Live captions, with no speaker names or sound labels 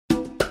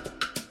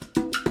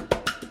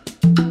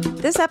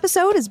This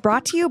episode is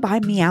brought to you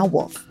by Meow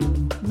Wolf.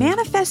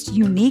 Manifest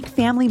unique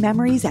family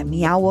memories at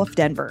Meow Wolf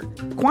Denver.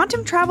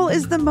 Quantum travel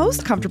is the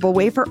most comfortable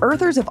way for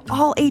Earthers of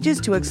all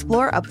ages to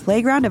explore a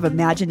playground of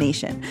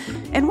imagination.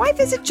 And why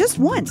visit just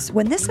once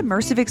when this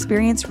immersive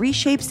experience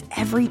reshapes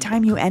every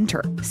time you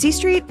enter? C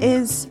Street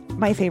is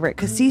my favorite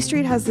because C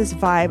Street has this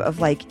vibe of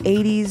like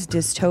 80s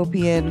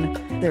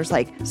dystopian. There's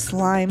like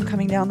slime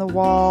coming down the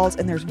walls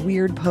and there's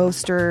weird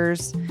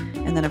posters.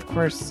 And then, of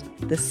course,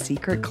 the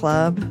secret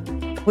club.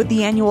 With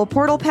the annual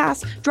Portal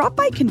Pass, drop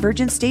by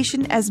Convergence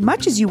Station as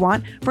much as you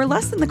want for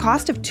less than the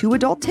cost of 2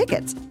 adult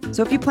tickets.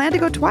 So if you plan to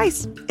go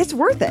twice, it's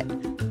worth it.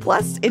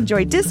 Plus,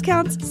 enjoy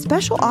discounts,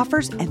 special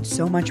offers, and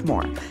so much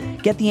more.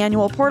 Get the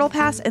annual Portal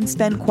Pass and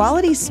spend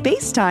quality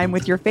space time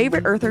with your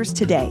favorite Earthers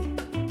today.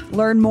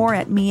 Learn more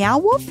at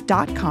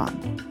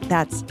meowwolf.com.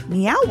 That's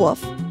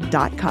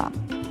meowwolf.com.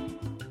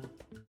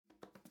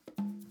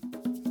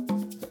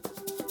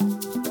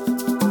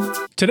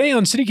 Today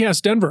on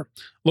CityCast Denver,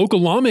 local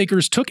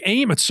lawmakers took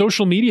aim at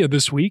social media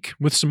this week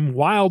with some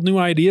wild new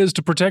ideas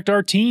to protect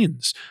our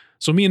teens.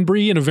 So me and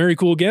Bree and a very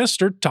cool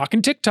guest are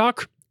talking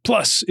TikTok.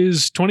 Plus,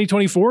 is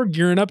 2024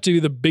 gearing up to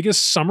be the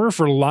biggest summer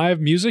for live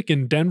music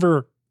in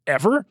Denver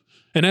ever?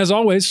 And as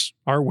always,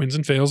 our wins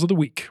and fails of the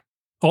week.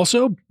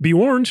 Also, be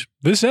warned,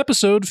 this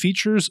episode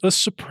features a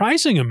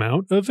surprising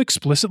amount of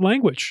explicit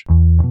language.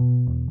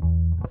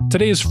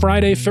 Today is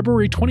Friday,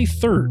 February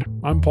 23rd.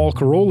 I'm Paul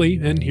Caroli,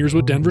 and here's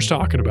what Denver's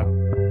talking about.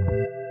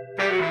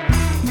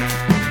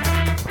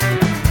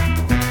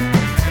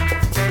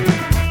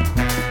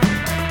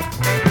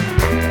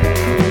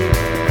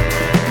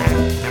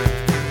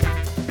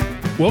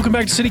 Welcome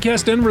back to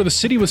CityCast Denver, the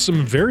city with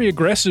some very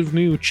aggressive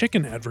new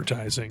chicken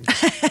advertising.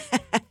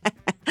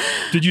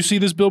 Did you see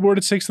this billboard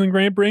at 6th and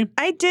Grant, Bree?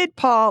 I did,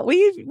 Paul.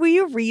 Will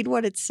you read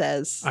what it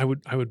says? I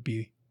would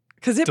be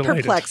because it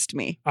delighted. Perplexed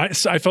me. I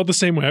felt the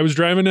same way. I was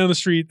driving down the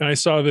street and I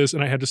saw this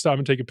and I had to stop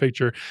and take a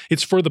picture.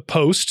 It's for the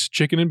Post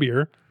Chicken and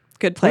Beer.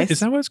 Good place.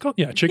 Is that what it's called?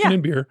 Yeah, Chicken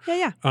and Beer.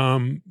 Yeah.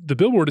 The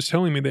billboard is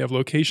telling me they have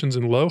locations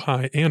in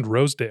Lodi and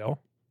Rosedale.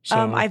 So.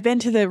 I've been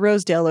to the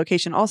Rosedale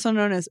location, also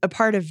known as a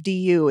part of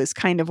DU, is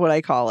kind of what I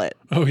call it.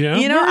 Oh, yeah?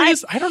 You know,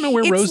 I don't know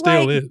where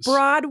Rosedale like is.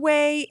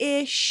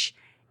 Broadway-ish,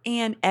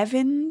 and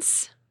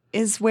Evans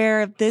is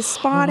where this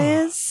spot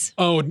is.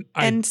 Oh,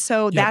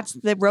 that's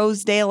the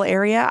Rosedale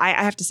area.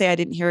 I have to say I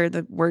didn't hear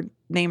the word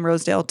name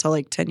Rosedale till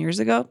like 10 years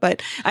ago,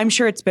 but I'm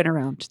sure it's been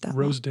around.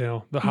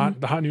 Rosedale, the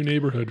hot new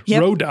neighborhood.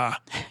 Yep. Rhoda.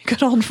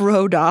 Good old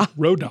Rhoda.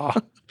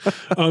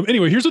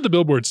 Anyway, here's what the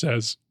billboard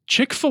says.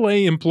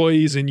 Chick-fil-A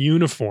employees in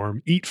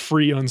uniform eat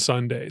free on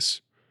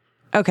Sundays.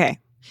 Okay.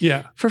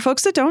 Yeah. For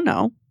folks that don't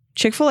know,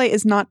 Chick-fil-A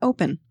is not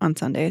open on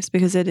Sundays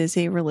because it is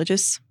a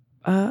religious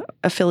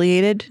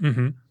affiliated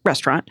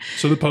restaurant.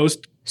 So the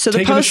Post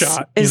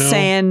is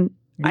saying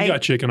we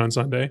got chicken on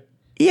Sunday.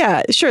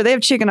 Yeah, sure. They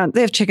have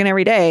chicken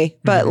every day.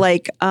 But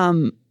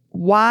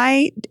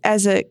why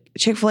as a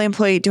Chick-fil-A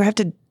employee do I have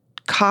to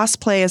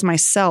cosplay as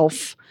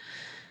myself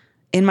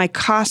in my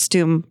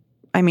costume?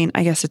 I mean,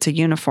 I guess it's a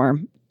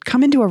uniform.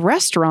 Come into a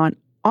restaurant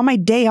on my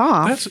day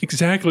off. That's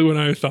exactly what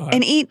I thought.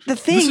 And eat the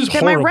thing that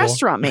horrible. my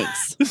restaurant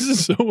makes. This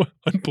is so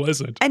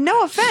unpleasant. And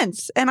no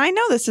offense. And I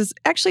know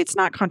it's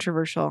not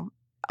controversial.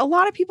 A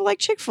lot of people like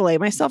Chick-fil-A,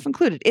 myself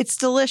included. It's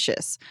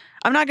delicious.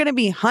 I'm not going to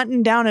be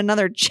hunting down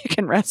another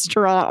chicken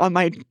restaurant on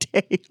my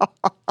day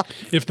off.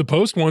 If the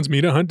Post wants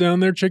me to hunt down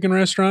their chicken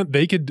restaurant,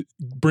 they could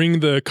bring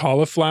the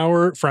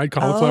fried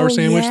cauliflower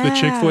sandwich that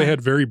Chick-fil-A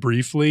had very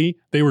briefly.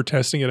 They were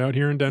testing it out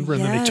here in Denver,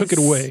 and then they took it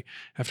away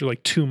after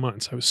like 2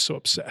 months. I was so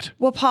upset.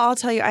 Well, Paul, I'll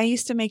tell you, I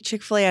used to make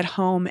Chick-fil-A at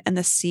home, and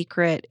the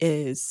secret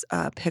is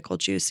pickle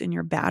juice in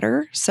your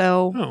batter.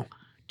 So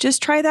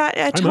just try that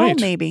at home,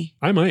 maybe.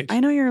 I might.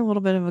 I know you're a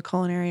little bit of a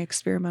culinary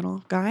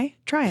experimental guy.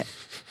 Try it.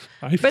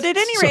 But at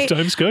any rate,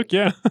 sometimes cook,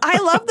 yeah.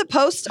 I love the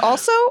Post.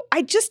 Also,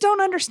 I just don't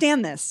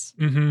understand this.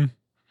 Mm-hmm.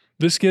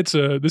 This gets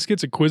a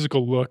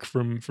quizzical look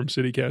from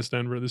CityCast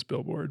Denver, this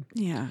billboard.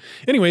 Yeah.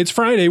 Anyway, it's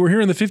Friday. We're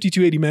here in the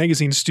 5280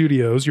 Magazine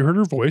studios. You heard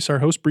her voice. Our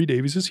host, Bree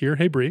Davies, is here.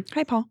 Hey, Bree.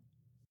 Hi, Paul.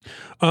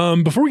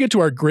 Before we get to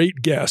our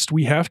great guest,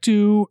 we have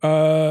to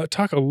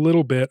talk a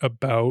little bit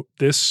about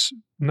this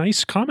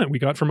nice comment we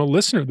got from a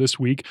listener this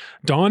week,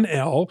 Dawn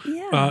L.,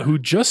 who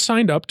just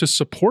signed up to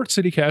support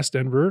CityCast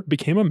Denver,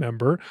 became a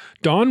member.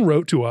 Dawn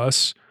wrote to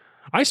us,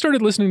 I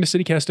started listening to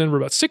CityCast Denver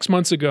about 6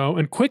 months ago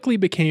and quickly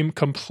became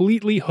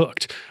completely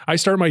hooked. I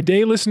start my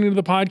day listening to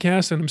the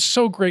podcast, and I'm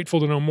so grateful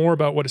to know more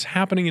about what is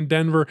happening in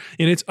Denver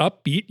in its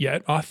upbeat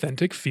yet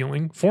authentic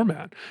feeling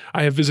format.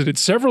 I have visited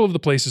several of the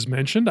places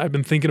mentioned. I've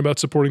been thinking about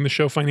supporting the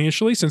show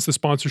financially since the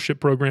sponsorship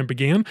program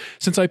began.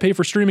 Since I pay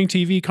for streaming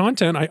TV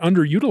content I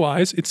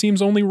underutilize, it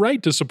seems only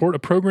right to support a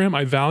program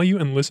I value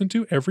and listen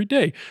to every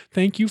day.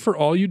 Thank you for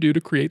all you do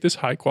to create this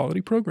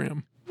high-quality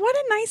program. What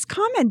a nice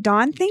comment,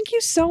 Dawn. Thank you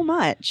so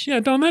much.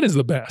 Yeah, Dawn, that is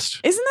the best.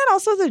 Isn't that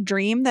also the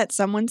dream that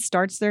someone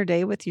starts their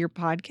day with your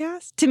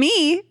podcast? To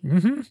me,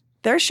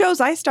 there are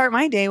shows I start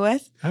my day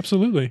with.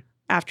 Absolutely.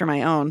 After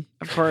my own,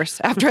 of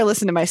course. After I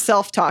listen to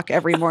myself talk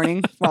every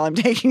morning while I'm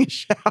taking a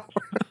shower.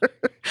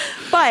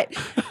 But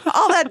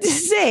all that to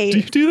say, do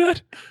you do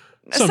that?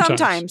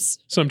 Sometimes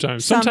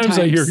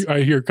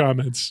I hear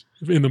comments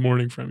in the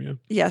morning from you.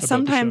 Yeah,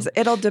 sometimes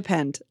it'll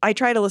depend. I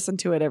try to listen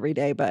to it every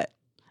day, but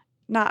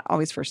not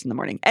always first in the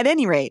morning. At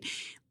any rate,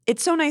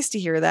 it's so nice to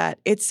hear that.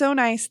 It's so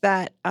nice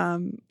that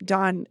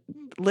Dawn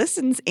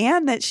listens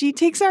and that she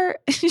takes our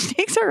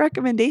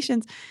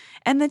recommendations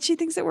and that she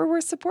thinks that we're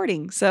worth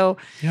supporting. So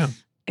yeah.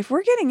 If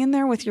we're getting in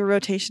there with your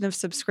rotation of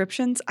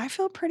subscriptions, I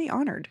feel pretty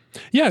honored.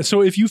 Yeah.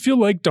 So if you feel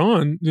like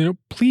Dawn,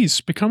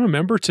 please become a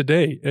member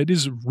today. It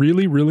is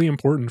really, really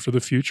important for the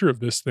future of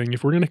this thing.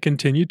 If we're going to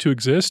continue to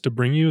exist, to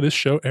bring you this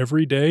show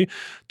every day,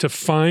 to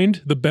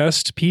find the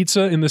best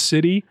pizza in the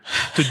city,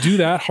 to do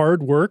that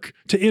hard work,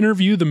 to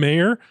interview the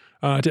mayor,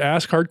 to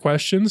ask hard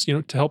questions,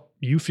 to help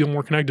you feel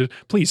more connected,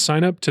 please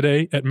sign up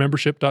today at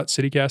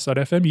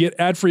membership.citycast.fm. You get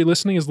ad-free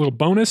listening as a little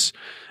bonus,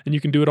 and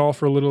you can do it all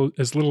for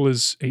as little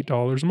as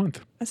 $8 a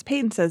month. As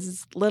Peyton says,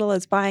 as little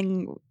as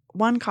buying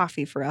one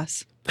coffee for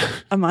us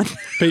a month.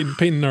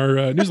 Peyton,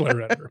 our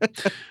newsletter editor,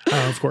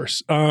 of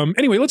course.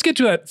 Anyway, let's get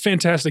to that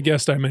fantastic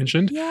guest I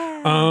mentioned.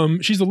 Yeah.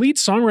 She's the lead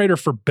songwriter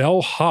for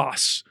Bell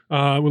Haas,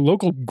 a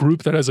local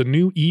group that has a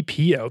new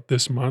EP out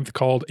this month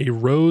called A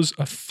Rose,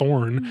 a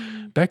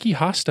Thorn. Becky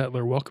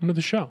Hostetler, welcome to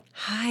the show.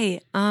 Hi.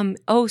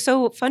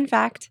 So fun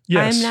fact.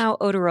 Yes. I'm now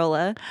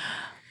Odorola.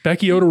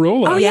 Becky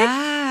Odorola. Oh,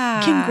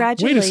 yeah.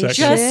 Congratulations. Wait a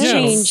second. Just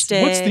changed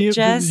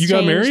it. You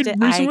got married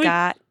recently? I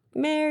got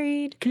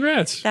married.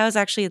 Congrats. That was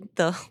actually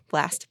the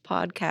last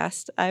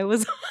podcast I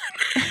was on.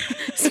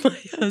 It's my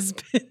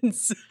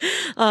husband's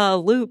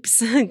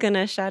loops.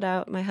 Gonna shout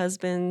out my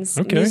husband's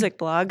music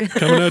blog.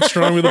 Coming out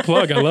strong with a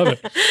plug. I love it.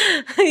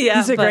 Yeah,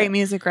 he's a great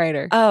music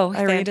writer. Oh,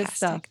 I read his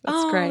stuff.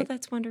 That's great.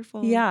 That's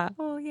wonderful. Yeah.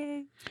 Oh,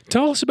 yay.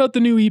 Tell us about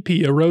the new EP,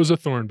 A Rose, a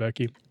Thorn,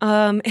 Becky.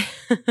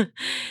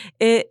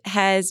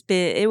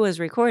 It was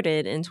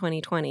recorded in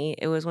 2020.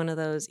 It was one of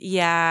those.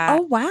 Yeah.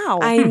 Oh, wow.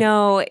 I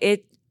know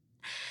it.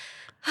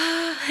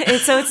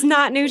 So it's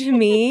not new to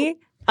me.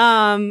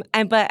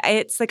 But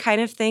it's the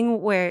kind of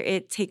thing where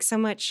it takes so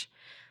much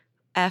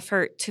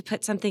effort to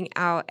put something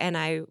out, and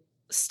I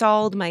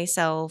stalled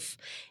myself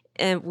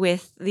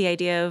with the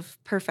idea of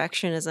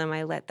perfectionism.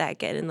 I let that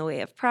get in the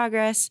way of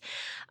progress.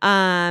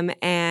 But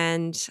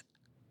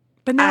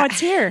now it's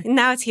here.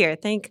 Now it's here.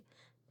 Thank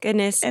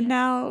goodness. And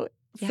now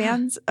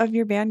fans of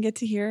your band get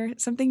to hear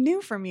something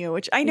new from you,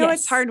 which I know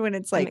it's hard when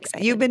it's like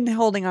you've been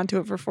holding on to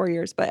it for 4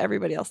 years, but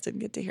everybody else didn't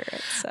get to hear it.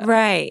 So.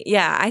 Right.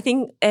 Yeah. I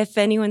think if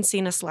anyone's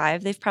seen us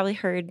live, they've probably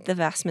heard the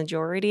vast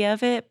majority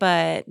of it,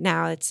 but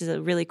now it's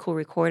a really cool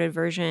recorded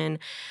version.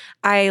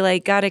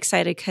 I got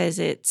excited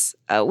because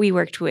we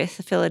worked with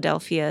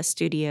Philadelphia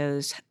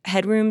Studios,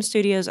 Headroom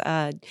Studios,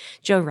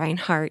 Joe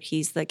Reinhardt.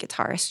 He's the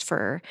guitarist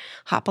for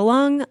Hop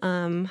Along,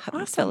 awesome.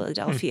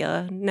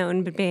 Philadelphia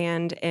known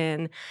band,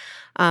 and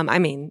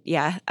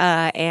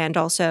and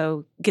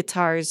also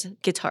guitars,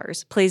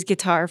 plays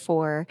guitar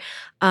for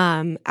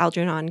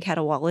Algernon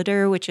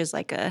Cadwallader, which is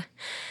a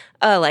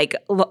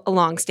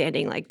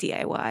long-standing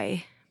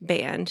DIY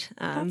band.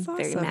 That's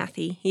very awesome.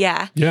 mathy.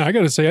 Yeah. Yeah, I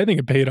got to say, I think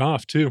it paid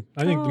off too.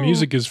 I think the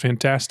music is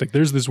fantastic.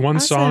 There's this one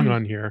song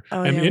on here.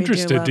 I'm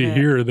interested to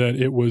hear that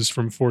it was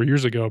from 4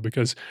 years ago,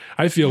 because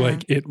I feel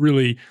like it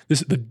really,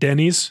 the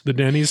Denny's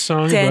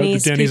song,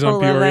 the Denny's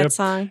on Peoria. Love that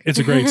song. It's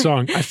a great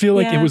song. I feel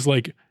like it was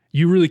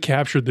you really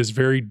captured this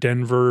very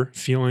Denver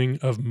feeling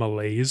of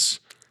malaise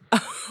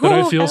that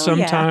I feel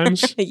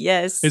sometimes.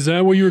 Yeah. Yes. Is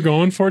that what you were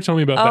going for? Tell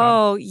me about that.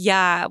 Oh,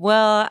 yeah.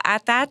 Well,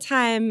 at that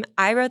time,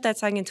 I wrote that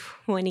song in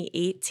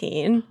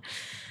 2018.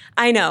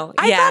 I know.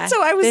 I thought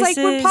so. I was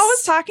when Paul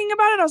was talking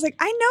about it, I was like,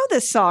 I know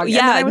this song.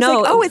 Yeah, and then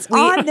I was it's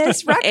on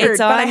this record,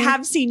 but I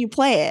have seen you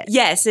play it.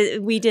 Yes,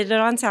 we did it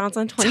on Sounds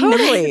on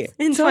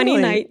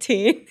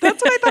 2019.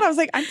 That's what I thought. I was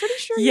like, I'm pretty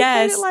sure you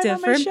played it live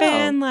on my show. Different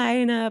band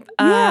lineup.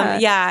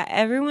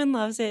 Everyone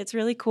loves it. It's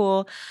really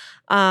cool.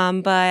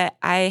 But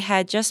I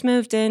had just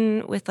moved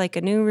in with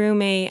a new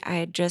roommate. I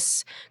had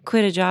just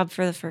quit a job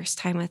for the first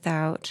time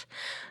without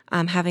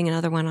having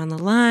another one on the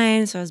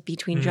line. So I was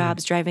between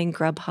jobs, driving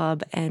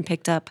Grubhub, and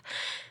picked up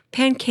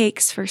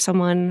pancakes for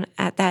someone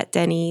at that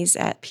Denny's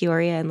at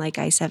Peoria and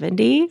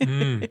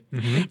I-70.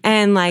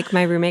 And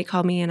my roommate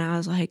called me, and I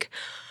was like,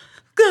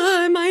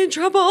 am I in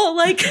trouble?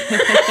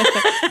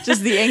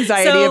 Just the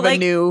anxiety of a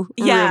new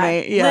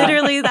roommate. Yeah.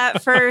 Literally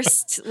that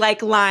first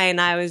line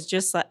I was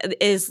just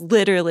is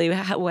literally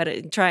what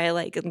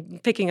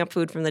picking up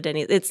food from the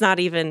Denny's. It's not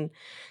even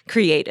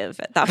creative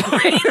at that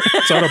point.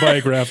 It's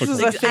autobiographical.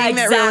 This is a thing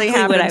that really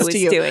happens to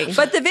you. Doing.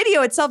 But the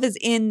video itself is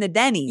in the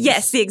Denny's.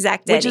 Yes, the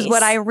exact Denny's. Which is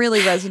what I really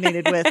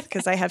resonated with,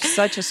 because I have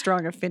such a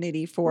strong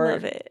affinity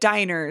for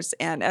diners.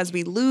 And as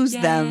we lose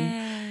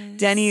them,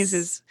 Denny's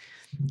is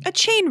a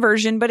chain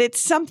version, but it's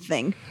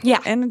something. Yeah.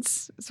 And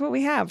it's what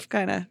we have,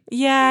 kind of.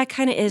 Yeah, it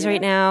kind of is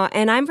right now.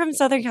 And I'm from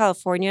Southern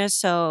California,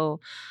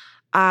 so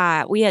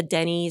we had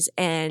Denny's,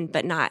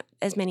 but not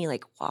as many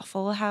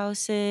Waffle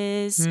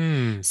Houses.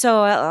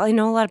 So I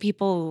know a lot of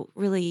people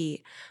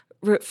really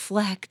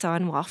reflect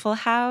on Waffle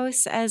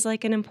House as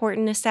like an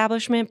important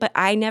establishment, but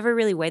I never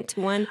really went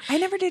to one. I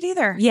never did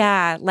either.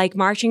 Yeah, like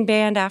marching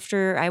band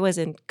after I was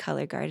in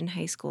color guard in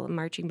high school, and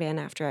marching band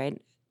after I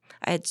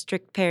had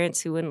strict parents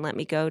who wouldn't let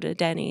me go to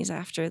Denny's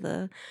after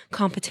the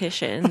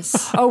competitions.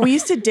 Oh, we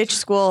used to ditch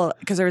school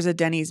because there was a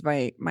Denny's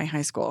by my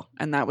high school,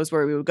 and that was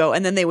where we would go.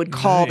 And then they would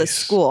call the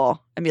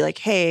school and be like,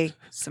 "Hey,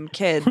 some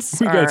kids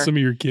we got some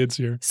of your kids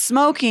here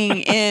smoking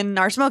in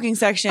our smoking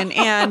section,"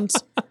 and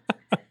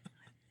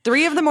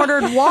 3 of them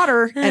ordered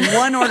water and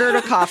 1 ordered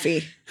a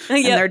coffee.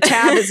 And their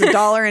tab is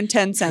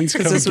 $1.10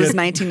 because this was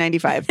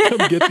 1995.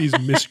 Come get these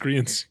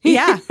miscreants.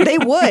 Yeah, they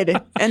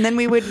would. And then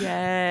we would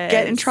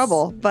get in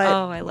trouble. But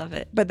I love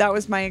it. But that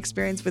was my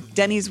experience with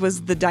Denny's.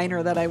 Was the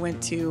diner that I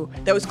went to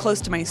that was close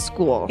to my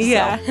school.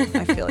 Yeah. So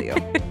I feel you. All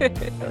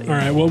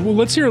right, well,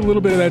 let's hear a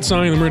little bit of that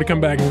song, and then we're going to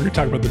come back and we're going to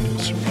talk about the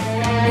news.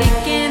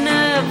 Picking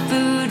up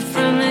food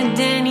from a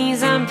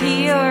Denny's on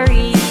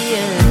Peoria.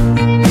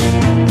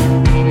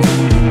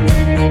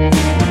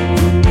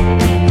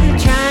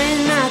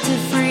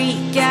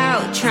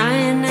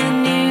 Trying a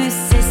new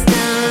system.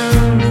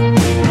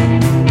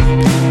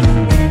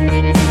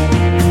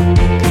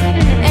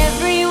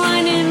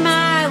 Everyone in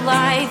my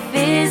life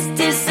is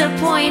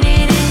disappointed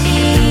in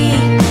me.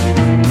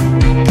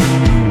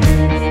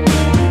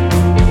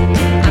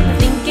 I'm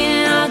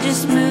thinking I'll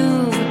just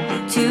move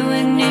to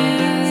a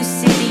new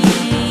city.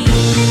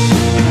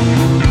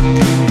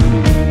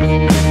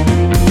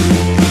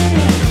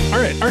 All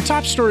right, our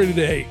top story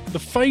today. The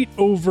fight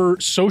over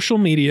social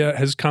media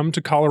has come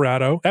to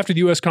Colorado after the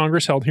U.S.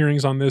 Congress held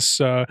hearings on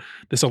this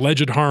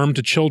alleged harm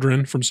to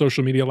children from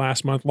social media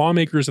last month.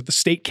 Lawmakers at the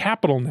state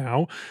capitol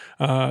now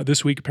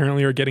this week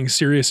apparently are getting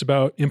serious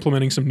about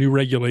implementing some new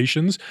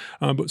regulations.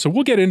 So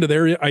we'll get into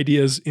their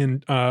ideas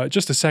in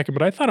just a second,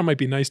 but I thought it might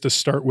be nice to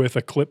start with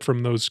a clip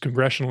from those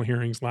congressional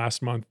hearings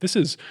last month. This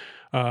is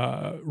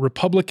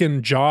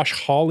Republican Josh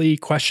Hawley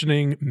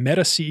questioning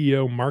Meta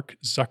CEO Mark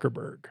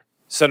Zuckerberg.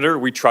 Senator,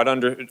 we try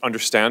to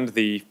understand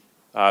the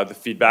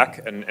feedback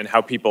and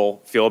how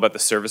people feel about the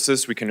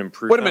services. We can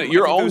improve. Wait a minute.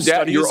 Your own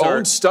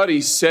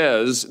study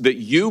says that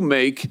you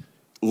make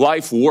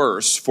life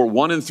worse for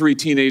 1 in 3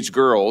 teenage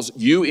girls.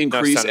 You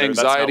increase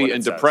anxiety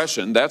and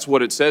depression. That's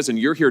what it says. And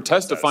you're here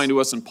testifying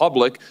to us in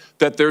public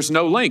that there's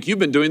no link. You've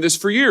been doing this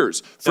for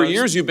years. For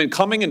years, you've been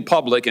coming in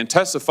public and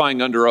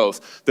testifying under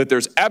oath that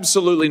there's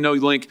absolutely no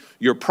link.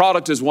 Your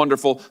product is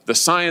wonderful. The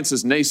science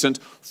is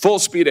nascent, full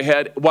speed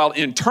ahead, while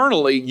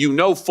internally, you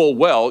know full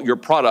well your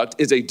product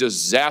is a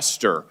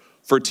disaster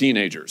for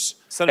teenagers.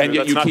 Senator, and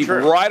yet you that's keep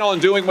not true. right on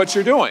doing what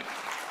you're doing.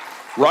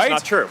 Right?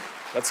 That's not true.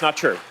 That's not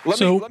true.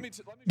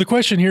 The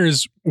question here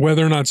is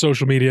whether or not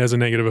social media has a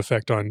negative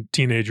effect on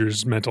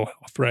teenagers' mental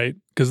health, right?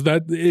 Because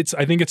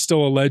I think it's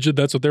still alleged.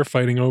 That's what they're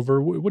fighting over.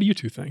 What do you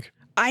two think?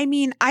 I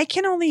mean, I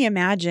can only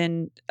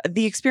imagine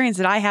the experience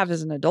that I have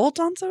as an adult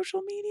on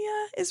social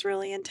media is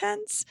really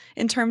intense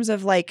in terms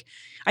of like,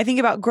 I think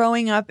about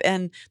growing up,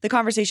 and the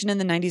conversation in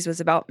the 90s was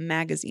about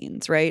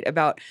magazines, right?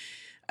 About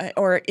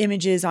or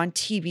images on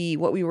TV,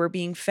 what we were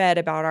being fed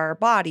about our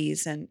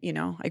bodies. And, you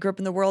know, I grew up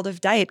in the world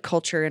of diet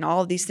culture and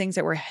all of these things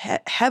that were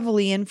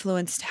heavily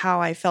influenced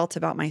how I felt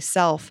about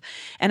myself.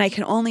 And I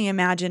can only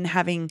imagine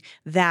having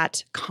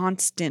that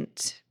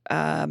constant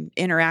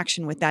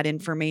interaction with that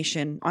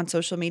information on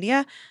social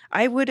media.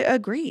 I would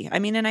agree. I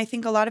mean, and I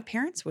think a lot of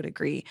parents would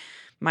agree.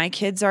 My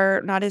kids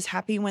are not as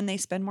happy when they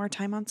spend more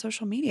time on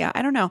social media.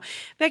 I don't know.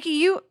 Becky,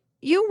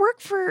 you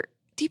work for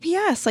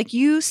DPS. Like,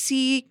 you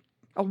see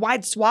a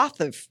wide swath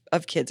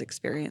of kids'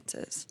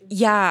 experiences.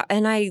 Yeah,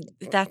 and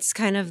that's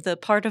kind of the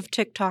part of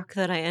TikTok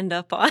that I end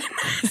up on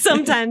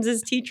sometimes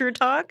is teacher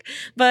talk.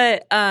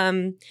 But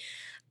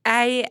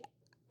I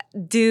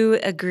do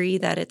agree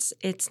that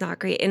it's not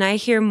great. And I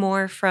hear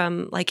more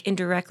from like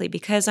indirectly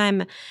because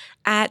I'm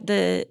at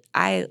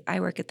I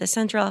work at the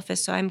central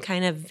office, so I'm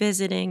kind of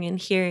visiting and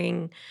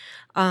hearing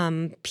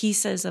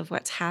pieces of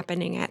what's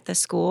happening at the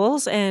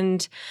schools.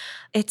 And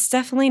it's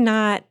definitely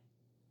not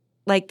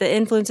like the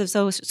influence of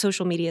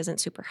social media isn't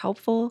super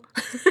helpful.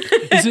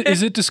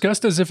 Is it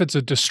discussed as if it's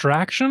a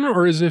distraction,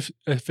 or is if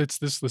it's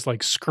this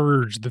like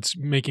scourge that's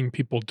making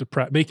people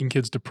making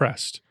kids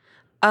depressed?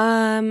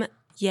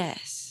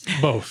 Yes.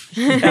 Both.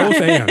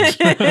 Both and.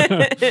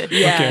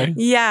 Yeah. Okay.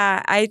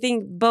 Yeah, I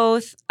think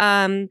both.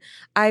 I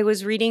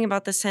was reading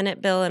about the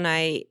Senate bill, and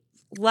I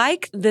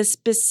like the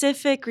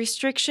specific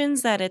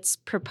restrictions that it's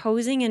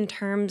proposing in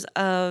terms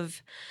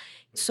of,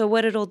 so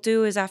what it'll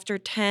do is after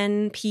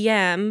 10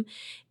 p.m.,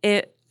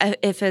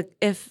 if a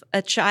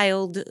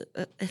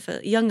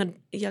young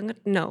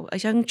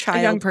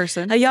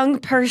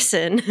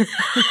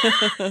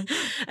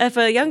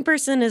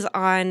person is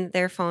on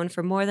their phone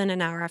for more than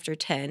an hour after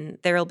 10,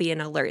 there will be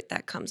an alert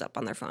that comes up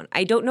on their phone.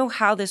 I don't know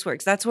how this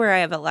works. That's where I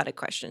have a lot of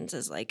questions,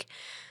 is like,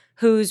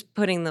 who's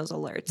putting those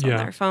alerts on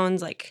their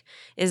phones? Like,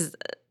 is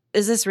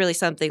this really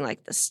something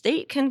like the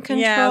state can control?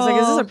 Yeah, I was like,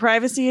 is this a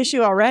privacy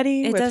issue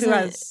already? It with doesn't. Who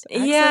has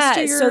access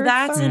to your so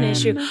that's phone? an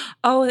issue.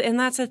 Oh, and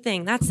that's the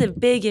thing. That's the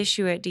big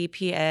issue at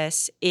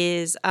DPS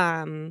is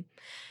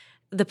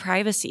the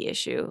privacy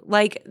issue.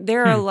 Like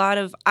there are a lot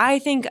of, I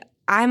think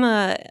I'm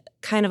a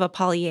kind of a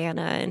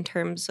Pollyanna in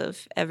terms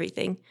of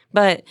everything,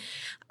 but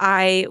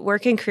I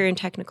work in career and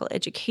technical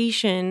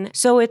education.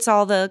 So it's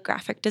all the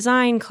graphic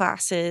design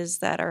classes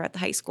that are at the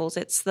high schools.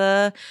 It's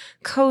the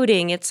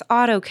coding, it's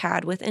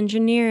AutoCAD with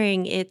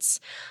engineering, it's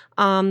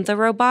the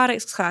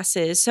robotics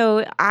classes.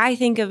 So I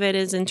think of it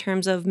as in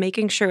terms of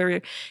making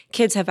sure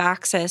kids have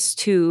access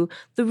to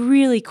the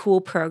really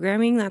cool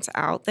programming that's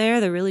out there,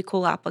 the really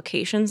cool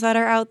applications that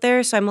are out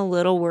there. So I'm a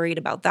little worried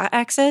about that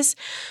access.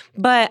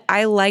 But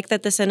I like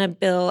that the Senate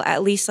bill,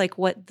 at least like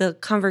what the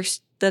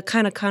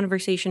kind of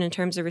conversation in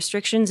terms of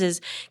restrictions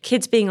is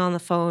kids being on the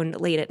phone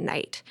late at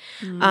night.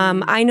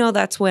 I know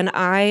that's when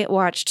I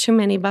watched too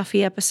many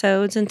Buffy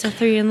episodes until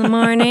 3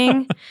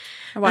 a.m.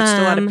 I watched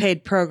a lot of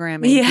paid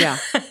programming. Yeah.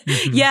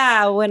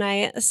 Yeah, when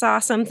I saw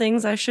some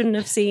things I shouldn't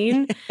have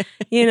seen,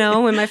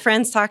 when my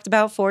friends talked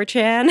about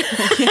 4chan.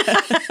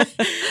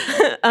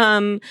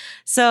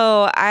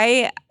 So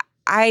I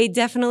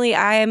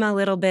am a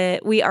little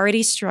bit, we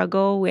already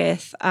struggle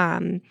with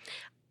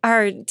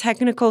our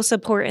technical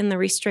support and the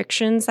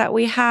restrictions that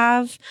we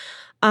have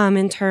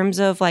in terms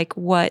of like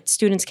what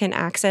students can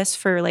access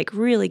for like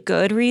really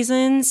good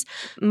reasons.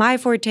 My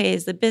forte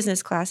is the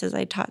business classes.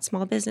 I taught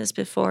small business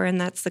before, and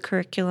that's the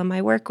curriculum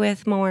I work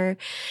with more.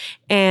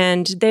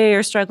 And they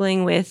are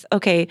struggling with,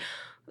 okay,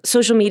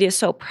 social media is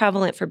so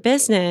prevalent for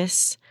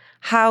business.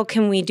 How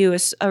can we do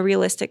a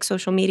realistic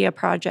social media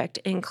project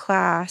in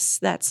class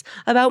that's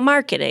about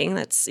marketing?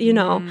 That's,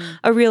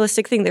 a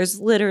realistic thing. There's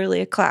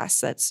literally a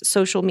class that's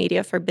social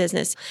media for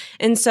business.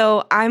 And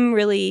so I'm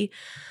really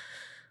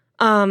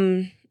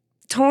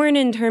torn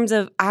in terms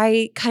of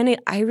I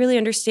really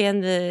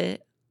understand the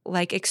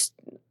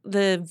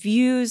the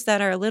views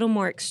that are a little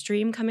more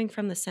extreme coming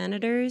from the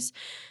senators,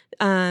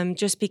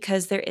 just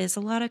because there is a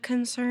lot of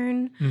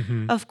concern,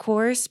 of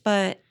course.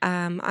 But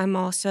I'm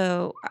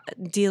also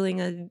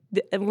dealing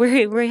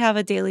we have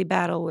a daily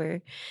battle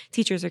where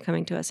teachers are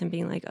coming to us and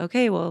being like,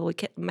 okay, well,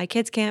 my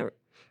kids can't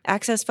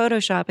access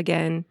Photoshop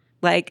again.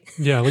 Like,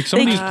 yeah, like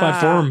some of these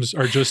platforms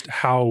are just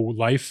how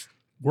life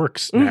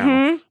works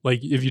now.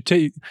 Like if you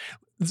take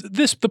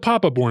the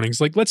pop-up warnings,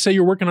 like let's say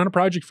you're working on a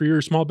project for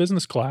your small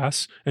business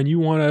class and you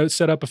want to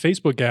set up a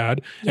Facebook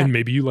ad and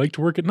maybe you like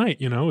to work at night,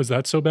 is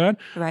that so bad?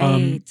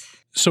 Right.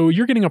 So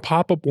you're getting a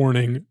pop-up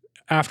warning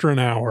after an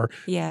hour,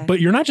 but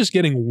you're not just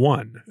getting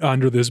one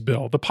under this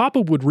bill. The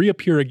pop-up would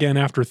reappear again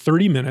after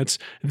 30 minutes,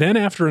 then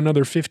after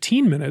another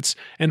 15 minutes,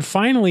 and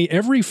finally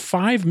every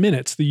 5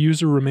 minutes the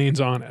user remains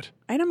on it.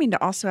 I don't mean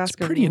to also ask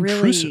it's pretty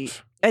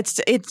intrusive.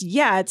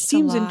 It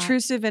seems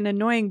intrusive and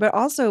annoying, but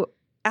also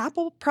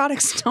Apple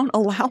products don't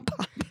allow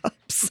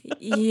pop-ups.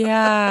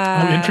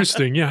 Yeah. Oh,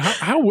 interesting. Yeah.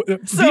 How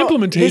the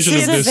implementation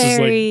of this is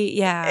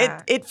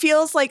like... It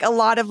feels like a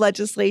lot of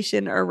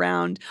legislation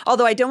around,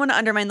 although I don't want to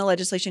undermine the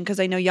legislation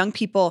because I know young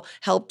people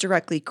help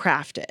directly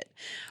craft it.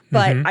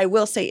 But I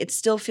will say it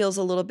still feels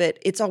a little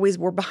bit,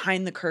 we're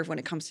behind the curve when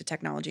it comes to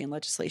technology and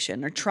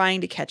legislation. They're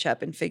trying to catch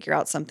up and figure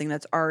out something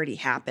that's already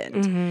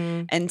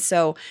happened. And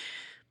so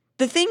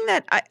the thing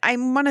that I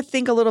want to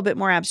think a little bit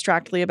more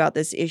abstractly about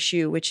this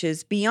issue, which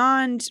is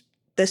beyond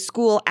the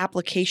school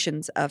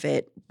applications of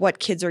it, what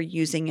kids are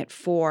using it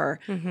for.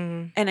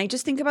 And I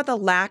just think about the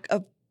lack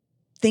of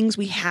things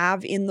we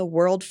have in the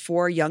world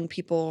for young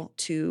people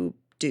to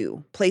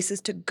do,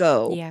 places to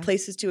go,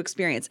 places to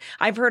experience.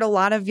 I've heard a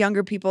lot of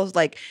younger people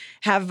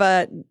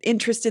have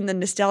interest in the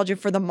nostalgia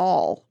for the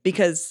mall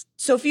because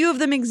so few of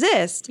them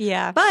exist.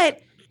 Yeah.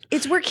 But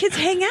it's where kids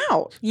hang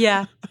out.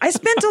 Yeah. I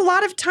spent a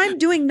lot of time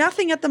doing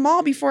nothing at the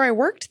mall before I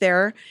worked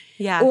there.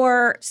 Yeah.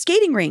 Or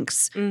skating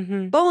rinks,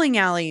 bowling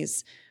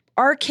alleys,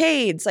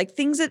 arcades, like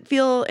things that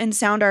feel and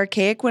sound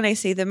archaic when I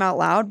say them out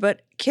loud,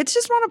 but kids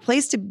just want a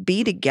place to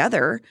be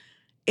together.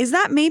 Is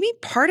that maybe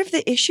part of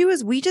the issue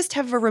is we just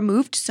have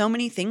removed so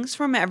many things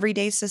from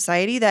everyday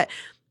society that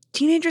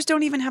teenagers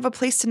don't even have a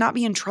place to not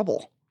be in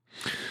trouble?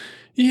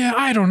 Yeah,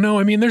 I don't know.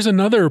 I mean, there's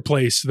another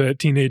place that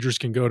teenagers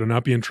can go to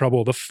not be in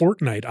trouble, the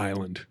Fortnite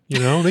Island.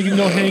 They can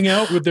go hang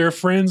out with their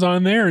friends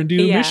on there and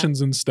do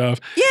missions and stuff.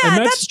 Yeah, and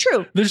that's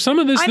true. There's some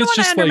of this that's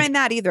just like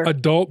that either.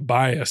 Adult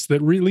bias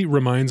that really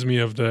reminds me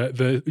of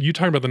the you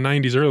talked about the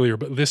 90s earlier,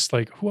 but this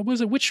what was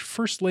it? Which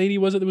first lady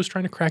was it that was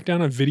trying to crack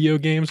down on video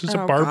games? Was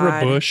it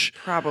Barbara Bush?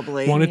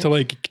 Probably. Wanted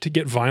to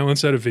get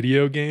violence out of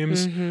video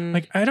games.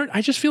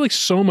 I just feel like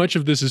so much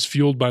of this is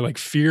fueled by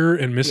fear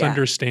and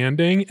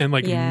misunderstanding and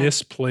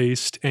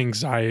misplaced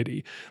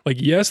anxiety.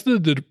 Yes, the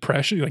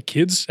depression,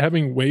 kids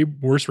having way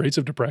worse rates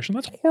of depression,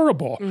 that's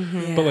horrible.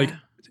 But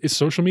is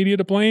social media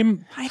to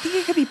blame? I think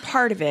it could be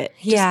part of it.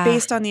 Just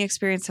based on the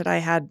experience that I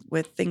had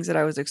with things that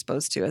I was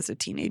exposed to as a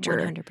teenager.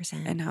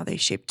 100%. And how they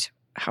shaped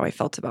how I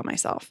felt about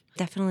myself.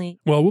 Definitely.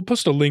 Well, we'll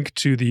post a link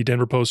to the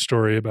Denver Post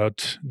story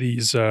about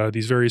these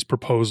various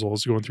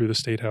proposals going through the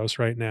State House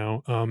right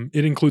now.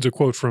 It includes a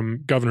quote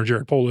from Governor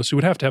Jared Polis, who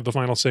would have to have the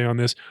final say on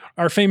this.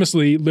 Our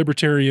famously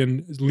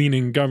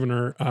libertarian-leaning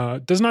governor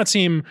does not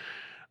seem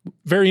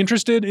very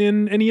interested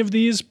in any of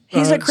these.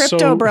 He's a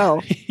crypto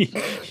bro.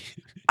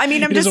 I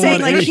mean, I'm just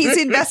saying, like,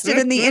 he's invested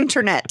in the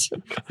internet.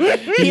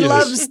 He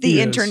loves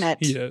the internet.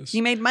 He is.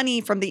 He made money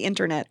from the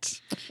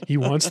internet. He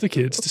wants the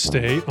kids to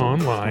stay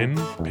online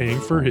paying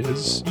for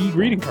his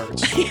e-greeting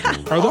cards.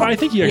 Although I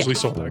think he actually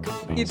sold that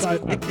company.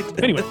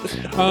 Anyway.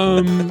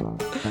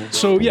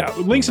 So, yeah,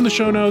 links in the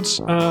show notes.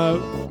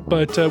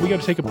 But we got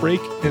to take a break,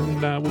 and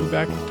we'll be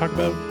back to talk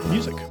about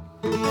music.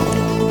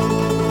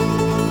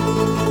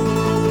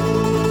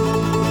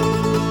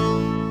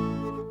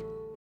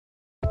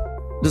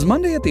 Does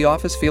Monday at the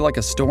office feel like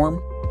a storm?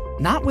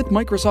 Not with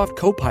Microsoft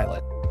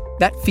Copilot.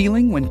 That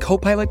feeling when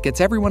Copilot gets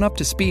everyone up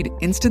to speed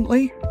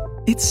instantly?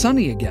 It's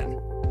sunny again.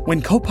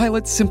 When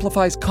Copilot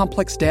simplifies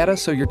complex data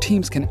so your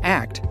teams can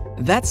act,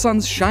 that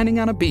sun's shining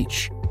on a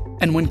beach.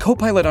 And when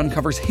Copilot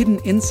uncovers hidden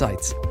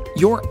insights,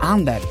 you're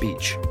on that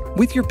beach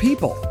with your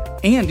people,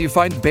 and you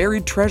find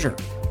buried treasure.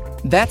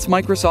 That's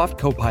Microsoft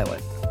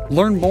Copilot.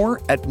 Learn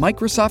more at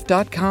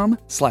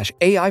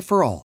Microsoft.com/AI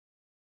for all.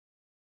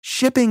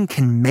 Shipping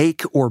can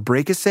make or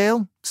break a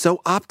sale,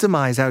 so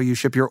optimize how you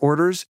ship your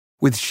orders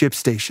with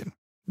ShipStation.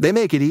 They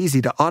make it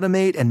easy to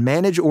automate and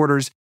manage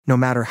orders no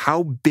matter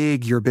how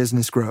big your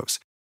business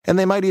grows. And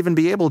they might even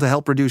be able to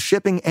help reduce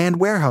shipping and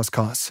warehouse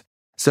costs.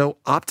 So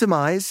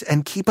optimize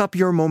and keep up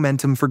your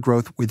momentum for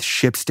growth with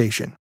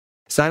ShipStation.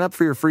 Sign up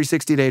for your free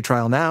 60-day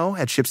trial now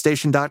at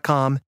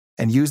ShipStation.com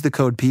and use the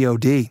code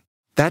POD.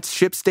 That's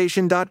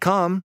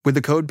ShipStation.com with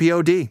the code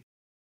POD.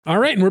 All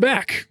right, and we're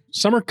back.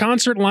 Summer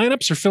concert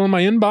lineups are filling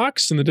my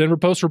inbox, and the Denver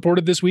Post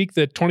reported this week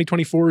that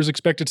 2024 is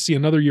expected to see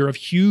another year of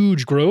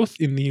huge growth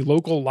in the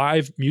local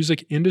live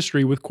music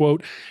industry with,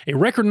 quote, a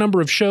record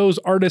number of shows,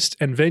 artists,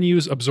 and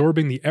venues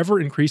absorbing the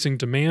ever-increasing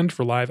demand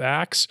for live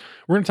acts.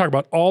 We're going to talk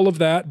about all of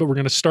that, but we're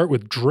going to start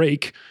with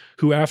Drake,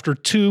 who after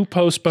 2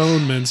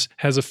 postponements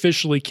has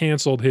officially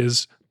canceled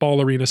his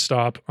Ball Arena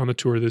stop on the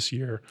tour this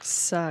year.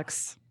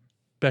 Sucks.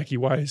 Becky,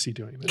 why is he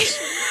doing this?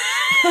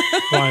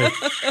 Why?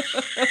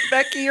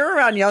 Becky, you're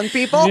around young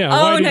people. Yeah,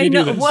 why did he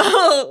do this?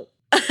 Well,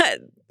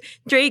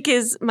 Drake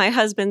is my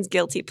husband's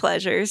guilty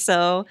pleasure,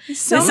 so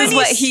this is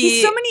what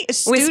he's so many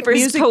astute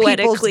music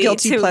people's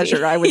guilty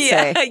pleasure, I would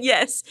say.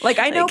 Yes. Like,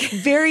 I know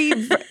very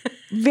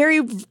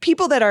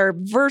people that are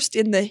versed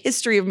in the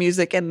history of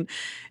music and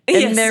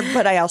there,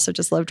 but I also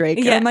just love Drake.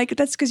 Yeah. I'm like,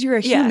 that's because you're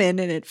a human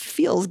and it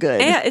feels good.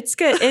 Yeah, it's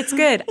good. It's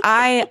good.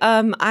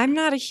 I'm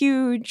not a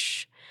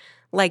huge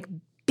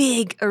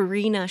big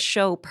arena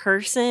show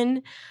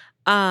person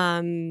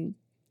in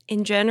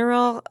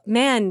general,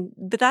 man,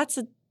 but that's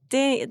a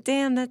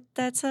damn that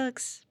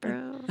sucks,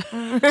 bro.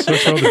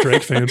 Sucks for all the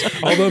Drake fans.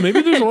 Although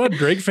maybe there's a lot of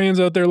Drake fans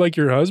out there like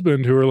your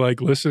husband who are like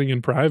listening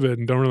in private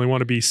and don't really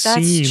want to be seen.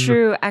 That's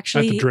true.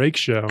 Actually, at the Drake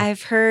show.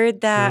 I've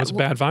heard that it's a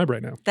bad vibe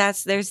right now.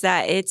 There's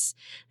that. It's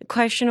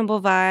questionable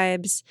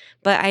vibes.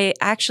 But I've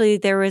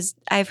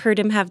heard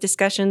him have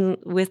discussion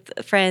with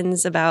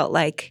friends about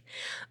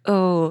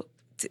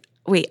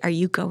wait, are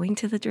you going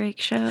to the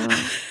Drake show?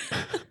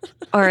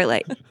 Or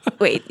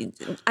wait,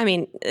 I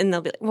mean, and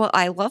they'll be like, well,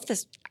 I love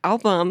this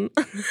album.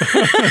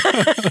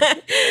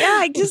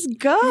 Yeah, just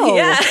go.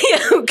 Yeah,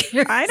 who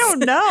cares? I don't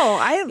know.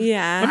 I'm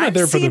not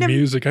there for the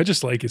music. I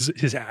just like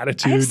his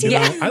attitude.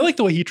 I like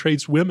the way he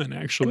treats women,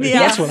 actually. Yeah.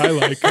 That's what I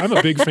like. I'm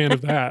a big fan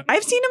of that.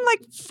 I've seen him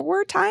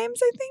 4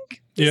 times, I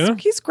think. Yeah.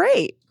 He's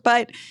great.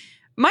 But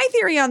my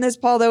theory on this,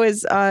 Paul, though,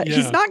 is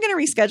he's not going to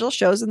reschedule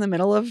shows in the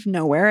middle of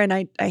nowhere. And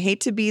I hate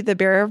to be the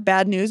bearer of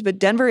bad news, but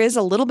Denver is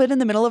a little bit in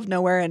the middle of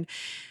nowhere. And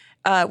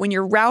when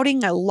you're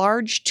routing a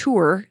large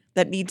tour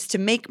that needs to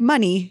make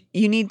money,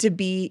 you need to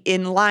be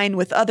in line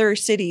with other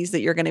cities that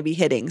you're going to be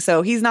hitting.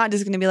 So he's not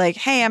just going to be like,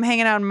 hey, I'm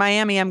hanging out in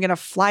Miami. I'm going to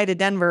fly to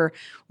Denver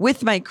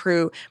with my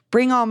crew,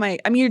 bring all my,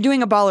 I mean, you're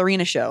doing a Ball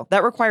Arena show.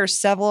 That requires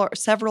several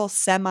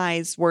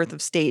semis worth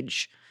of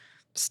stage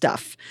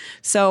stuff.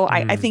 So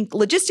I think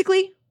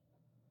logistically,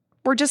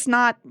 we're just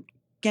not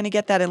going to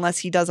get that unless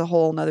he does a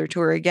whole nother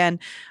tour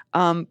again.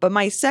 But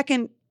my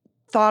second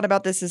thought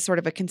about this is sort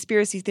of a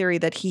conspiracy theory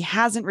that he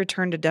hasn't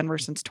returned to Denver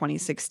since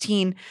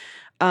 2016.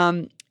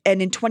 And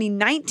in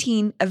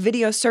 2019, a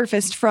video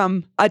surfaced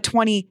from a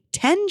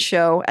 2010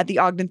 show at the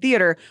Ogden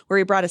Theater where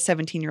he brought a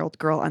 17-year-old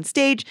girl on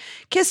stage,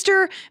 kissed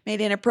her,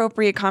 made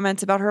inappropriate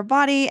comments about her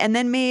body, and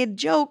then made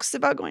jokes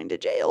about going to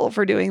jail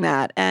for doing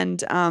that.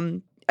 And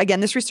again,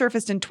 this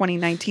resurfaced in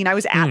 2019. I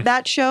was at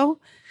that show.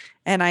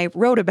 And I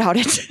wrote about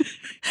it.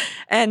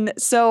 And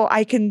so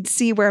I can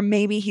see where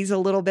maybe he's a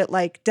little bit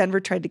like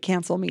Denver tried to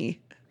cancel me.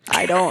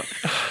 I don't.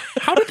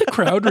 How did the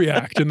crowd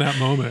react in that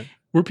moment?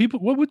 Were people,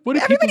 what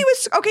did everybody people,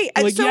 was, okay.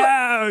 like,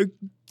 so,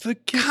 the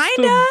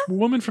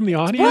woman from the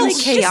audience?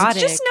 Really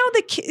chaotic. Just know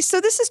so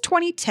this is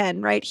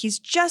 2010, right? He's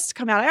just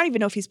come out. I don't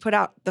even know if he's put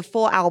out the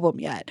full album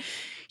yet.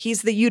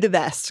 He's the You the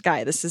Best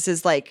guy. This is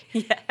his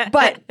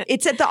but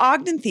it's at the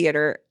Ogden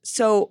Theater.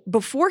 So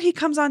before he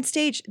comes on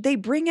stage, they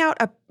bring out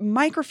a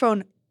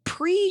microphone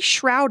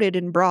pre-shrouded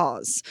in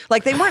bras.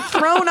 Like they weren't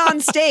thrown on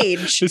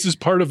stage. This is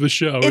part of the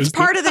show. It's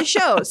part of the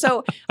show.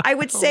 So I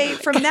would say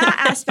from that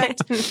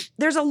aspect,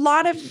 there's a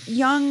lot of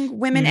young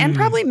women and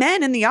probably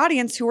men in the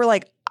audience who were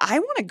like, I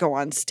want to go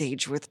on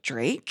stage with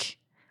Drake.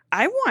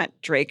 I want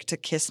Drake to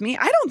kiss me.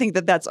 I don't think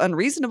that that's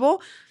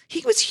unreasonable.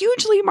 He was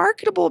hugely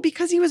marketable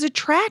because he was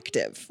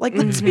attractive. Like,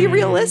 let's be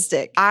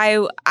realistic.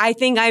 I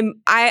think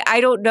I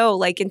don't know.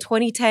 Like in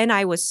 2010,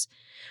 I was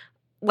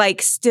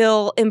like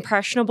still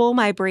impressionable.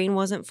 My brain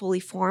wasn't fully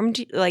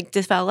formed, like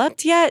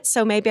developed yet.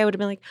 So maybe I would have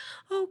been like,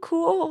 oh,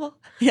 cool.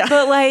 Yeah.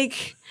 But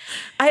like,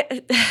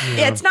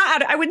 it's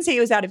not I wouldn't say it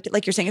was out of,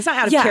 like you're saying, it's not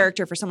out of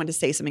character for someone to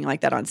say something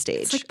like that on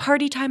stage. It's like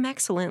party time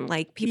excellent.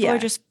 Like people are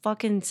just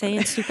fucking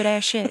saying stupid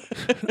ass shit.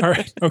 All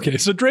right. Okay.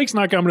 So Drake's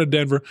not coming to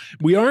Denver.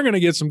 We are going to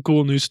get some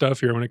cool new stuff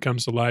here when it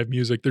comes to live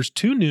music. There's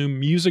 2 new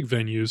music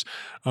venues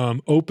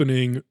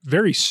opening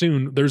very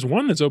soon. There's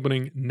one that's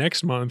opening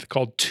next month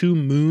called 2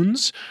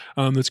 Moons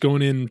that's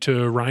going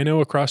into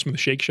Rhino across from the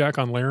Shake Shack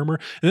on Larimer.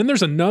 And then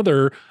there's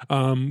another,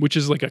 which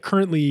is like a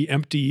currently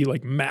empty,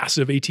 like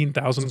massive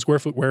 18,000 square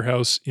foot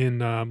warehouse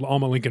in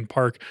Alma Lincoln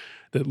Park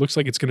that looks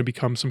like it's going to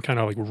become some kind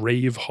of like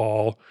rave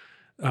hall.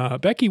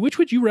 Becky, which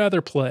would you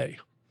rather play?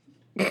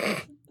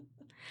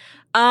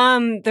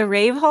 The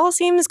rave hall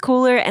seems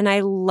cooler, and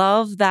I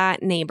love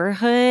that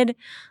neighborhood.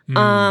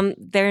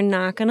 They're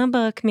not gonna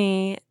book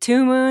me.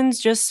 2 Moons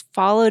just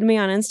followed me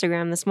on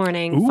Instagram this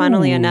morning.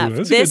 Funnily enough,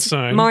 this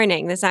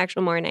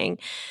actual morning.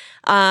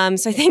 So I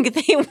think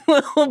they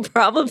will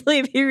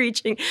probably be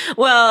reaching.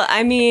 Well,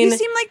 I mean, you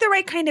seem like the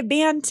right kind of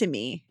band to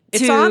me.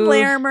 It's on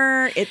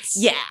Larimer. It's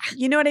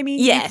you know what I mean?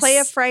 Yes. You play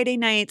a Friday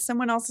night,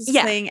 someone else is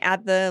playing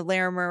at the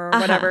Larimer or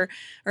whatever,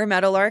 or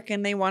Meadowlark,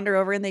 and they wander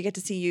over and they get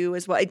to see you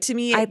as well. To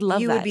me, I'd love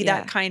you that, would be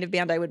that kind of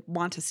band I would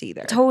want to see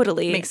there.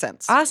 Totally. Makes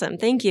sense. Awesome.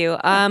 Thank you.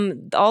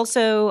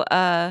 Also,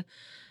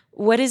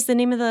 what is the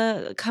name of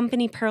the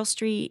company? Pearl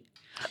Street.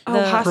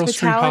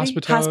 Hospitality.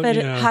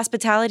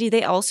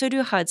 They also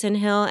do Hudson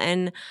Hill,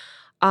 and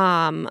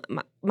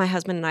my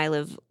husband and I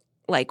live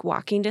like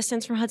walking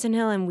distance from Hudson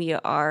Hill, and we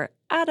are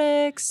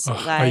addicts.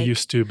 I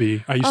used to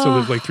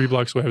live like 3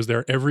 blocks away. I was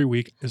there every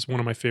week. It's one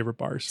of my favorite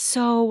bars.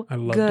 So I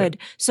loved good.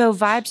 it. So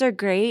vibes are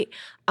great.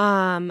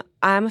 I'm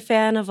a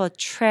fan of a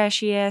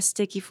trashy ass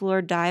sticky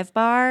floor dive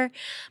bar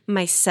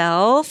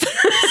myself.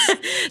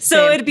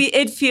 So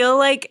it'd feel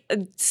like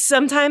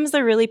sometimes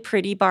the really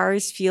pretty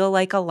bars feel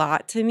like a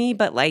lot to me,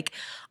 but like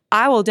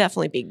I will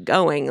definitely be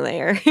going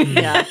there.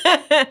 Yeah.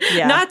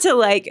 Not to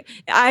like,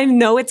 I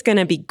know it's going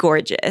to be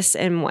gorgeous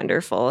and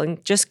wonderful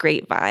and just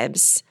great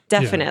vibes.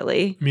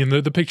 Definitely. Yeah. I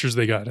mean, the pictures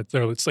they got,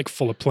 it's like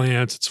full of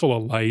plants. It's full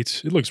of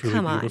light. It looks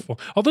really beautiful.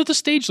 Although the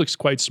stage looks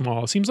quite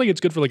small. It seems like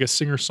it's good for like a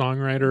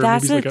singer-songwriter.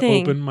 That's maybe like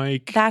thing. an open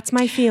mic. That's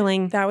my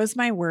feeling. That was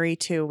my worry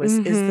too,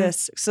 is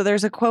this. So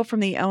there's a quote from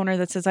the owner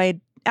that says,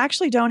 I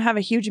actually don't have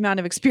a huge amount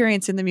of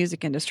experience in the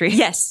music industry.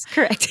 Yes,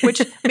 correct. Which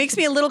makes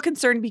me a little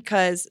concerned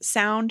because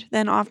sound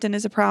then often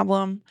is a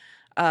problem.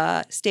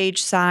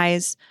 Stage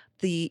size,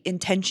 the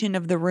intention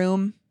of the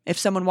room. If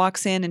someone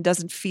walks in and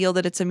doesn't feel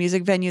that it's a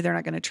music venue, they're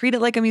not going to treat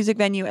it like a music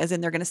venue, as in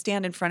they're going to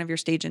stand in front of your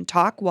stage and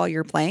talk while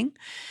you're playing.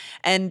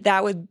 And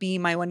that would be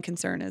my one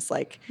concern is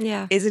like,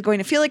 is it going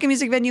to feel like a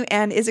music venue?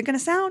 And is it going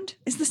to sound?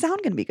 Is the sound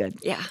going to be good?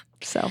 Yeah.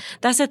 So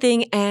that's the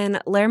thing.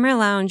 And Larimer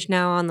Lounge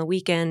now on the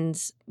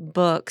weekends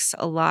books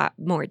a lot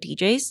more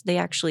DJs. They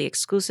actually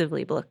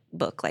exclusively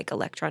book like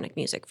electronic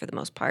music for the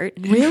most part.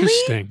 Really?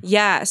 Interesting.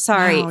 Yeah.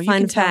 Sorry. Wow, you Fun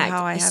can tell fact.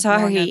 how I have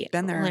sorry.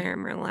 been there.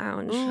 Larimer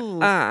Lounge.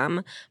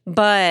 Ooh.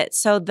 But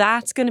so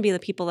that's going to be the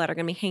people that are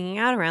going to be hanging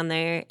out around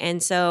there.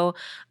 And so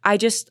I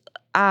just,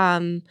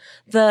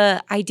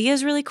 the idea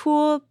is really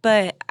cool,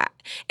 but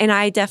and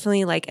I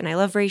definitely like, and I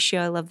love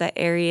Ratio. I love that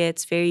area.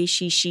 It's very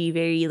she,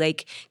 very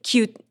like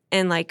cute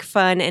and like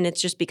fun, and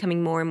it's just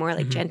becoming more and more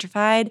like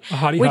gentrified. A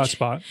hottie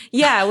hotspot.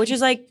 Yeah, which is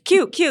like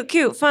cute,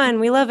 fun.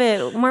 We love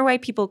it. More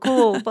white people,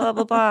 cool, blah,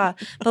 blah, blah.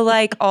 But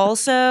like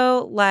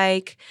also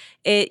like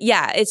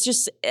it's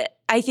just,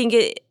 I think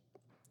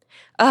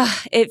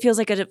it feels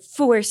like a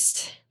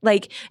forced,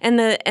 like,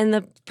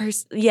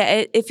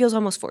 it feels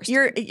almost forced.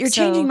 You're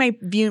changing my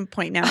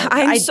viewpoint now.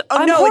 I'm it's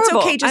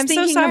horrible. okay. Just I'm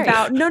thinking so sorry.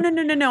 about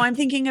no. I'm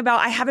thinking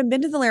about I haven't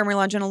been to the Larimer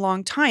Lounge in a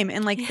long time,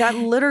 and like that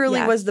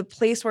literally was the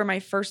place where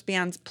my first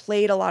bands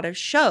played a lot of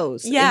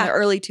shows in the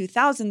early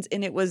 2000s,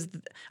 and it was,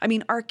 I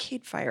mean,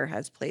 Arcade Fire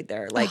has played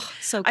there. Like,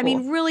 so cool. I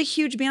mean, really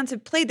huge bands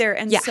have played there,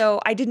 and so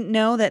I didn't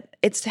know that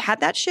it's had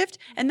that shift,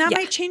 and that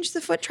might change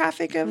the foot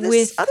traffic of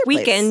this other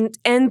weekend.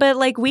 place. But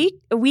like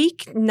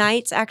week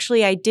nights,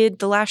 actually, I did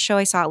the last show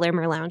I saw at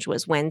Larimer Lounge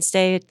was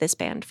Wednesday. This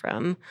band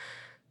from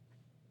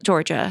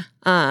Georgia,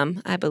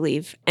 I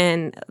believe,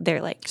 and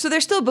they're like, so they're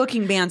still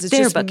booking bands. It's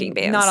they're just booking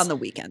bands, not on the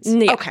weekends.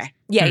 Yeah. Okay,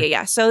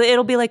 yeah. So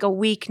it'll be like a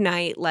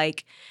weeknight,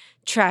 like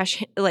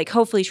trash, like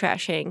hopefully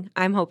trashing.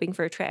 I'm hoping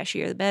for a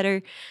trashier the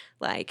better.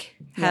 Like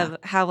have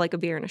like a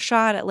beer and a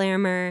shot at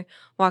Larimer.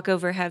 Walk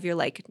over, have your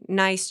like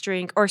nice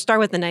drink, or start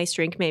with a nice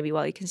drink maybe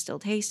while you can still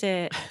taste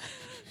it.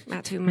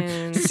 Not 2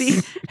 moons.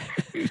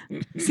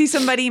 See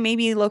somebody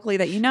maybe locally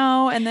that you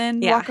know, and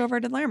then walk over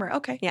to Larimer.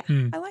 Okay. Yeah.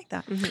 I like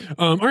that.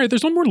 All right.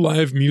 There's one more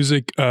live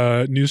music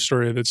news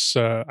story that's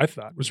I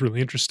thought was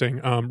really interesting.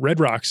 Red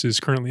Rocks is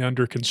currently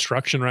under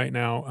construction right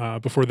now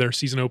before their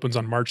season opens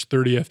on March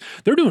 30th.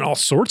 They're doing all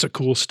sorts of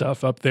cool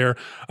stuff up there.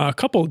 A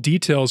couple of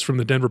details from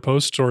the Denver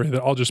Post story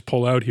that I'll just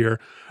pull out here.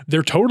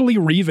 They're totally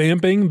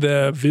revamping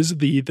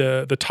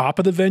the top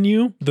of the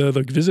venue, the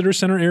visitor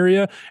center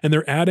area, and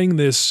they're adding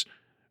this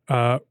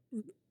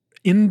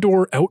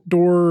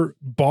indoor-outdoor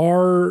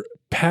bar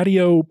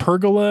patio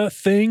pergola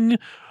thing.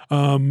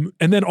 And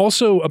then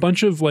also a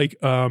bunch of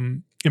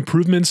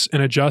improvements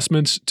and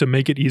adjustments to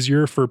make it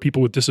easier for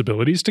people with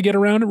disabilities to get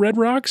around at Red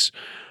Rocks.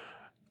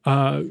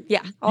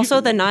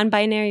 Also the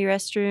non-binary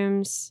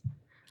restrooms.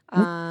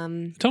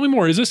 Tell me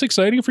more. Is this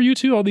exciting for you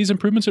too, all these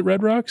improvements at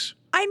Red Rocks?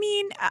 I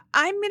mean,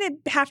 I'm going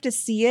to have to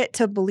see it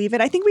to believe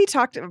it. I think we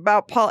talked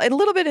about, Paul, a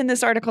little bit in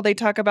this article, they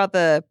talk about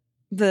the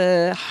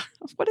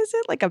what is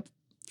it? Like a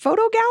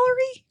photo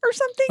gallery or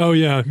something? Oh,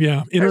 yeah.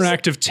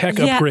 Interactive tech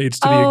upgrades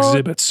to the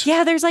exhibits.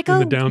 Yeah, there's like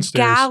a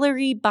downstairs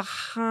gallery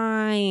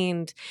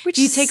behind. Which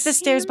you take the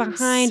stairs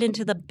behind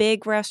into the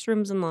big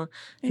restrooms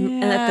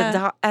and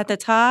at the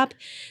top.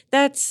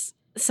 That's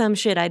some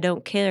shit I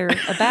don't care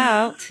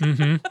about.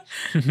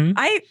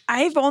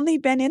 I've only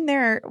been in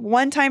there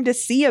one time to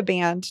see a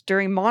band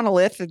during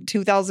Monolith in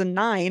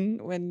 2009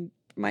 when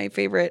my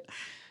favorite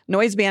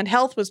noise band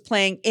Health was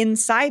playing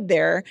inside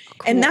there.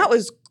 Cool. And that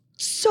was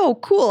so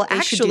cool,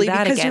 actually,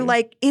 because again. You're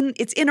like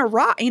it's in a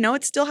rock,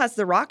 it still has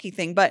the rocky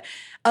thing. But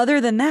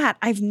other than that,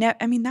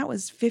 that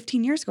was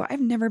 15 years ago.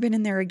 I've never been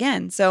in there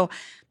again. So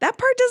that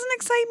part doesn't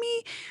excite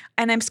me.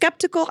 And I'm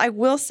skeptical. I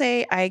will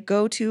say I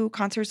go to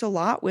concerts a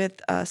lot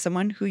with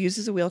someone who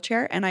uses a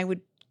wheelchair, and I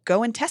would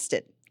go and test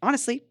it.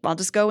 Honestly, I'll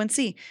just go and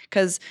see,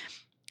 because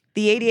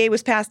the ADA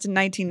was passed in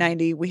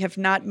 1990. We have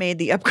not made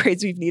the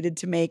upgrades we've needed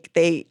to make.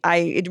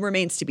 It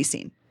remains to be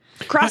seen.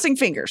 Crossing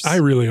fingers. I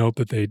really hope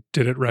that they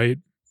did it right,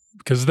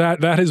 because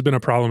that has been a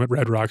problem at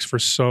Red Rocks for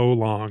so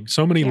long.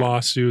 So many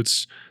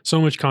lawsuits, so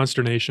much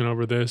consternation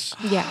over this.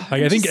 Yeah.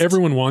 I think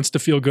everyone wants to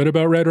feel good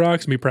about Red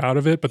Rocks and be proud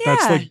of it, but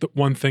that's like the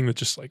one thing that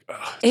just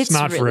it's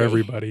not really, for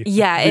everybody.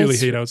 Yeah. I really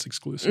hate how it's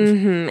exclusive.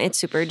 It's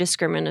super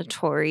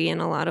discriminatory in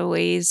a lot of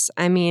ways.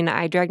 I mean,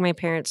 I dragged my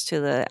parents to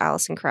the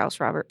Alison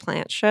Krauss Robert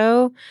Plant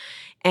show,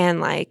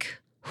 and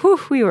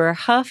we were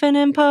huffing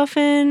and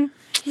puffing.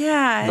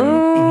 Yeah.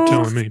 You're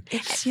telling me.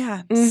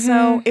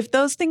 So if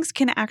those things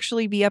can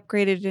actually be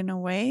upgraded in a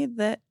way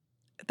that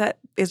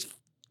is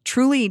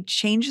truly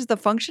changes the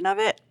function of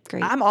it,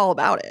 great. I'm all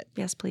about it.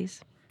 Yes, please.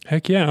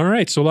 Heck yeah. All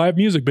right. So live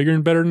music, bigger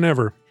and better than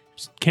ever.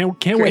 Can't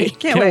wait.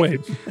 Can't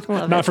wait.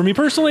 Not for me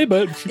personally,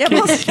 but can't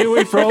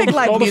wait for all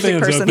the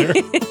fans out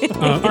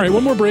there. All right.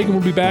 One more break and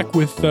we'll be back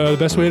with the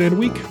best way to end a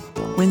week.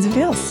 Wins and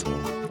fails.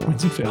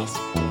 Wins and fails.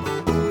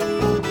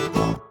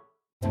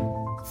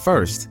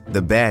 First,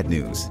 the bad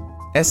news.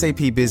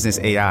 SAP Business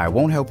AI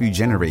won't help you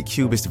generate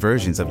cubist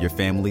versions of your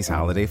family's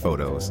holiday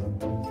photos.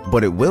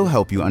 But it will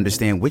help you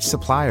understand which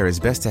supplier is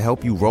best to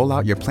help you roll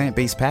out your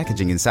plant-based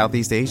packaging in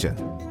Southeast Asia,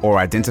 or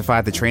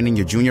identify the training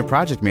your junior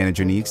project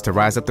manager needs to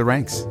rise up the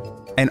ranks,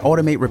 and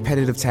automate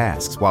repetitive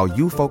tasks while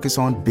you focus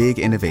on big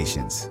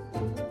innovations,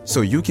 so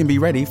you can be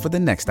ready for the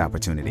next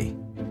opportunity.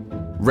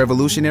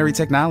 Revolutionary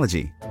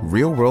technology,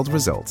 real-world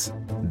results.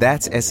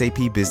 That's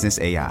SAP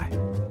Business AI.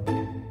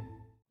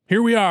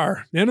 Here we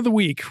are, end of the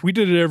week. We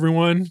did it,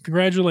 everyone.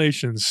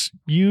 Congratulations.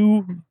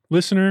 You,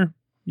 listener,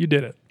 you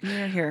did it.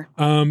 We're here.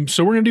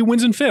 So we're going to do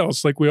wins and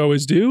fails like we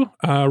always do.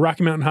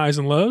 Rocky Mountain highs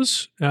and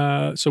lows.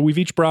 So we've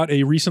each brought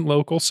a recent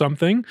local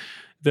something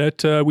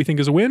that we think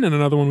is a win and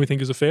another one we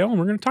think is a fail, and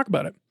we're going to talk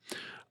about it.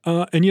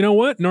 And you know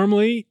what?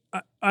 Normally,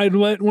 I'd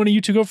let one of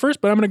you two go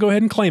first, but I'm going to go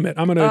ahead and claim it.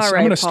 I'm going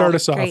to start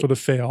us off with a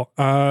fail.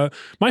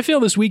 My fail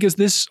this week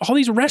is all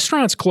these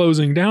restaurants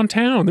closing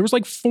downtown. There was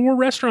 4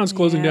 restaurants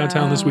closing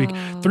downtown this week.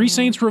 Three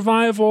Saints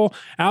Revival,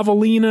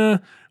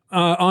 Avelina,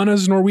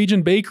 Anna's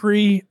Norwegian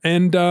Bakery,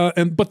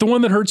 but the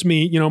one that hurts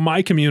me,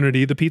 my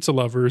community, the pizza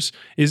lovers,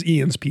 is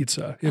Ian's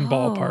Pizza in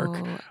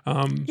Ballpark.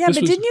 But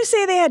didn't you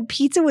say they had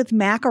pizza with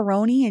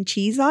macaroni and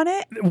cheese on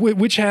it?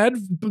 Which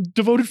had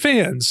devoted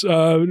fans.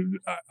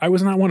 I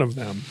was not one of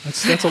them.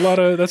 That's a lot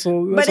of that's a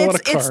lot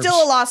of carbs. It's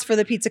still a loss for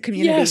the pizza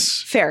community.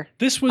 Yes, fair.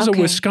 This was a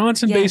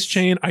Wisconsin-based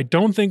chain. I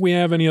don't think we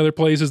have any other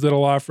places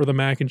that'll offer the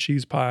mac and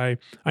cheese pie.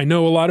 I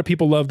know a lot of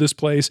people love this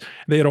place.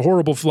 They had a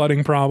horrible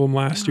flooding problem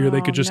last year.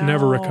 They could just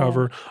never recover.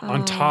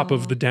 On top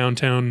of the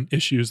downtown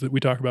issues that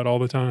we talk about all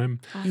the time.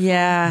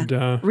 Yeah.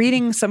 And,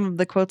 reading some of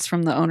the quotes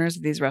from the owners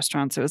of these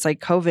restaurants, it was like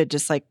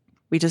COVID,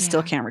 we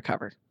still can't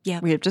recover. Yeah.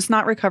 We have just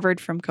not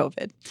recovered from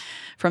COVID,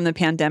 from the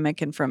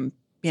pandemic, and from,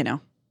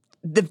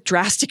 the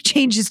drastic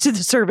changes to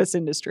the service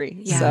industry.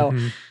 Yeah. So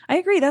I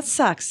agree. That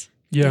sucks.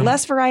 Yeah.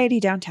 Less variety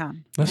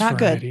downtown. Not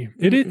variety.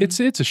 Good. It's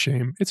a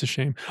shame. It's a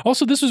shame.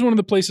 Also, this is one of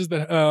the places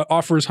that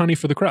offers honey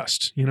for the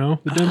crust,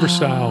 the Denver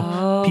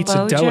style pizza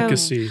Bojo.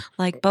 delicacy.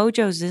 Like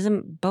Bojo's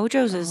isn't.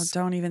 Bojo's is.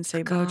 Don't even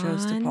say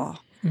Bojo's to Paul.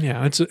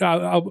 Yeah,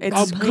 I'll put a link in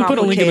the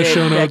complicated,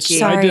 show notes. Becky.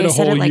 Sorry, I did a I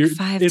said whole it like year.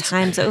 5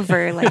 times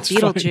over, like it's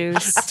fine.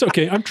 Beetlejuice. That's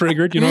okay. I'm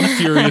triggered. You know, I'm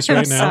furious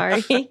right now.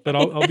 Sorry. But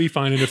I'll be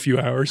fine in a few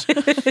hours.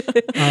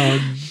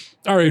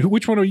 All right.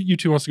 Which one of you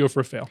two wants to go for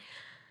a fail?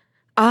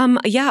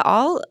 Yeah,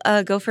 I'll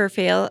go for a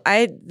fail.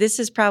 This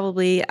is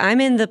probably,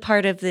 I'm in the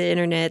part of the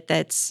internet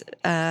that's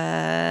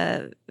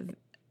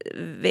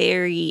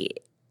very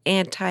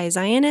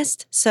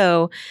anti-Zionist,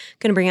 so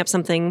going to bring up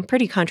something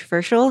pretty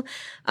controversial.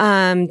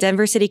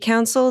 Denver City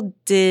Council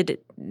did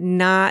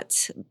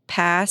not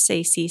pass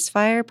a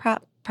ceasefire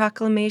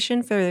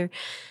proclamation for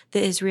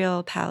the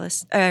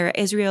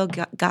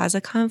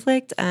Israel-Gaza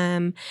conflict,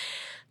 kind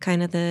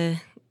of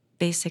the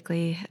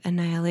basically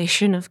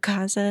annihilation of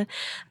Gaza.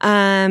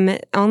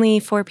 Only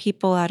 4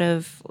 people out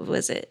of,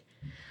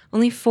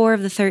 only 4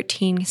 of the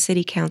 13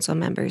 city council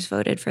members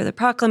voted for the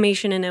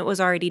proclamation, and it was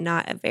already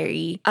not a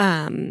very,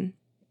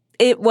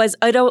 it was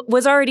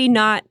already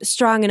not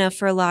strong enough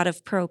for a lot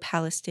of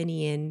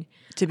pro-Palestinian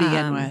To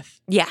begin with.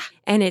 Yeah,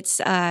 and it's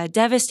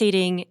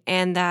devastating,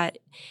 and that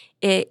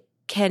it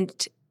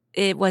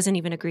wasn't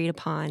even agreed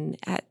upon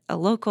at a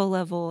local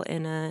level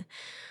in a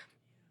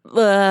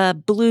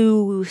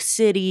blue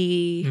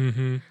city.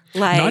 Mm-hmm.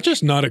 Like, not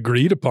just not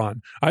agreed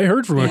upon. I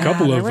heard from a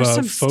couple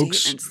of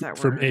folks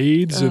from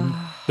AIDS and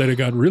that it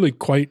got really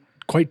quite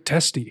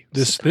testy.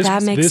 This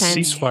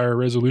ceasefire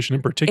resolution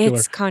in particular.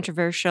 It's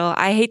controversial.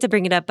 I hate to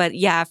bring it up, but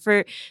yeah,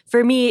 for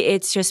me,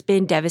 it's just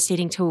been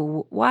devastating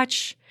to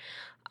watch.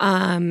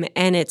 And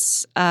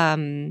it's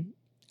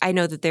I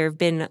know that there have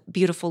been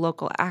beautiful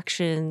local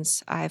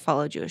actions. I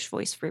follow Jewish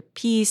Voice for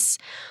Peace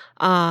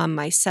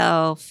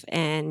myself,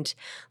 and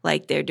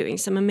like they're doing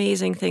some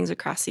amazing things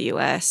across the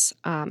U.S.,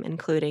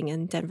 including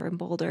in Denver and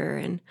Boulder,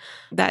 and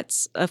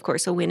that's of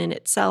course a win in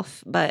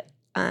itself. But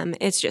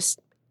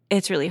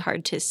it's really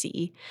hard to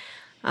see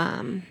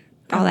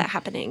all that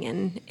happening,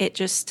 and it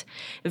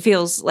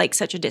feels like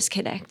such a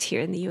disconnect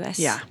here in the U.S.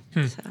 Yeah,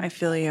 so. I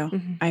feel you.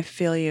 Mm-hmm. I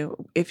feel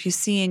you. If you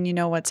see and you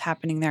know what's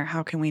happening there,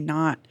 how can we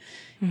not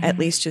at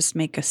least just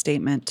make a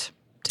statement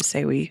to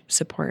say we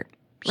support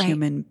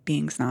human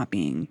beings not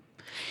being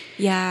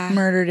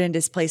murdered and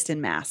displaced in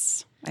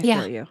mass? I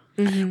feel you.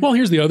 Mm-hmm. Well,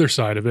 here's the other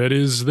side of it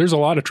is there's a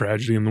lot of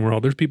tragedy in the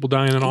world. There's people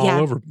dying all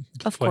over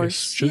the of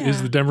place. Course.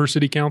 Is the Denver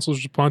City Council's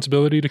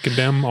responsibility to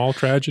condemn all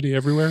tragedy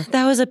everywhere?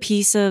 That was a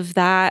piece of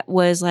that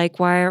was like,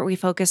 why aren't we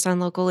focused on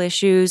local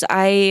issues?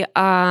 I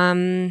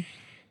mean,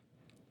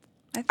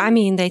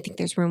 I think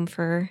there's room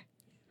for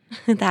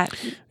that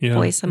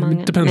voice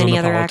among depends many on the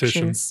other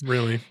politician, actions.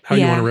 Really. How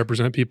you want to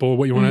represent people,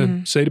 what you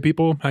want to say to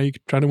people, how you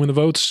try to win the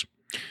votes.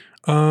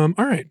 All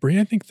right, Bree,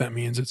 I think that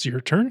means it's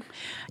your turn.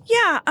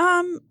 Yeah.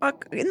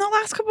 In the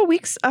last couple of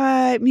weeks,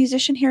 a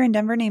musician here in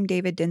Denver named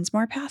David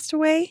Dinsmore passed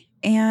away.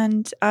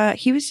 And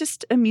he was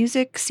just a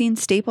music scene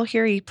staple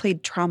here. He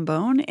played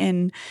trombone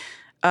in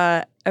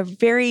a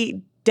very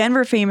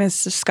Denver famous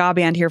ska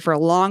band here for a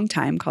long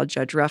time called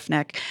Judge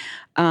Roughneck.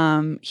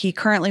 He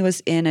currently was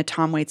in a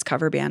Tom Waits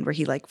cover band where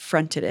he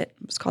fronted it.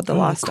 It was called the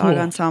Lost Dog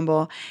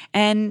Ensemble.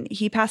 And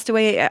he passed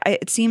away,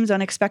 it seems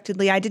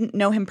unexpectedly. I didn't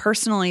know him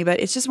personally, but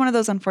it's just one of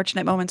those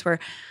unfortunate moments where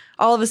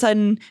all of a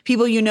sudden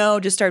people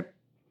just start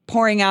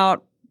pouring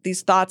out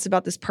these thoughts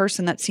about this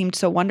person that seemed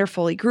so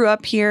wonderful. He grew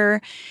up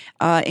here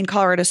in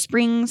Colorado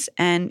Springs,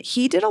 and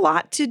he did a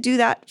lot to do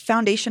that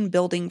foundation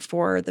building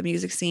for the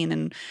music scene.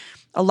 And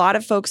a lot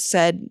of folks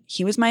said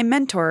he was my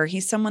mentor.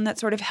 He's someone that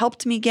sort of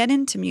helped me get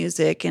into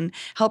music and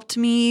helped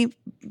me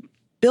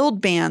build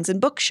bands and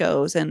book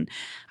shows. And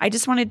I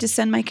just wanted to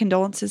send my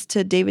condolences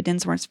to David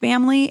Dinsmore's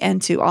family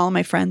and to all of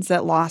my friends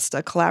that lost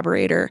a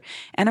collaborator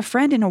and a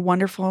friend and a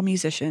wonderful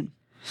musician.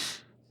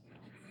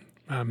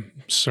 I'm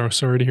so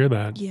sorry to hear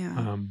that.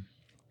 Yeah.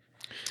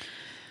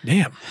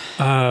 Damn.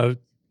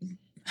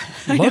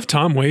 Love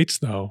Tom Waits,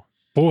 though.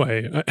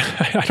 Boy,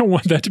 I don't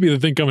want that to be the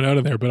thing coming out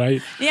of there, but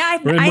I'm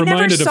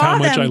reminded of how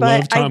much I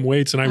love Tom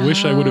Waits, and I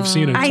wish I would have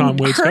seen a Tom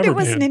Waits cover band. I heard it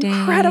was an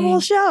incredible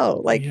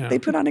show. They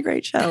put on a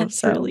great show.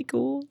 That's really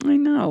cool. I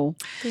know.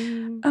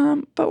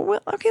 But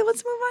let's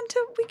move on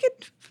to, we could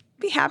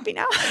be happy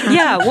now.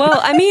 Yeah, well,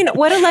 I mean,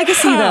 what a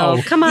legacy, though.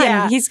 Come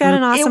on, he's got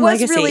an awesome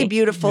legacy. It was really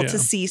beautiful to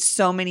see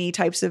so many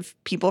types of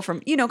people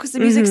from, because the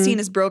music scene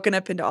is broken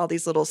up into all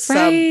these little sub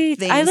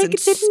things. I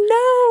didn't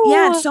know.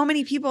 Yeah, and so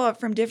many people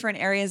from different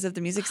areas of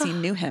the music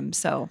scene knew him.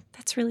 So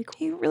that's really cool.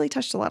 He really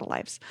touched a lot of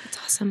lives. That's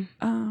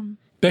awesome.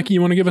 Becky,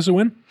 you want to give us a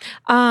win?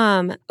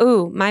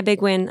 My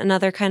big win,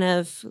 another kind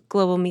of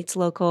global meets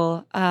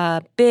local.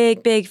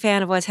 Big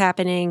fan of what's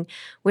happening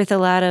with a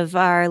lot of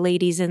our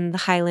ladies in the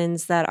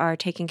Highlands that are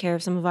taking care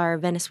of some of our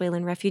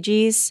Venezuelan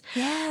refugees.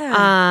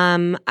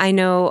 Yeah. I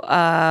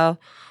know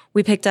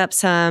we picked up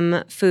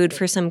some food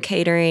for some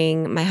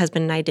catering. My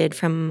husband and I did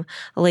from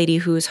a lady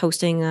who's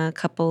hosting a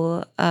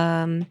couple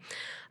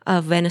a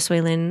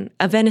Venezuelan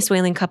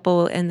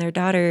couple and their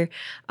daughter,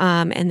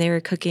 and they were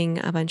cooking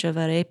a bunch of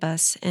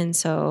arepas, and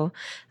so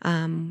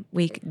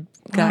we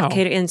got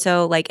catered, and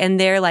so and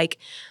they're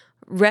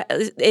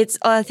it's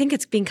I think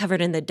it's being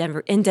covered in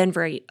Denver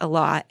a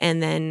lot,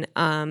 and then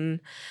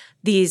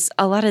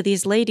a lot of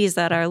these ladies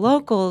that are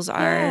locals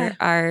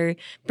are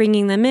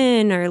bringing them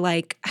in or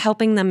like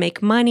helping them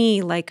make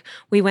money. Like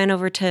we went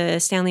over to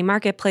Stanley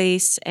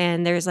Marketplace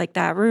and there's like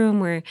that room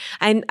where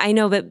I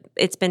know that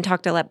it's been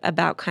talked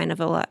about kind of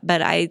a lot,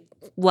 but I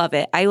love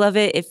it. I love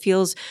it. It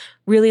feels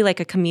really like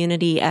a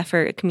community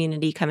effort, a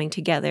community coming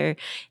together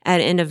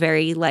and in a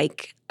very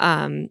like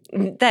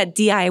that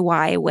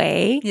DIY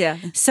way. Yeah.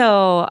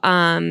 So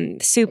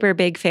super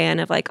big fan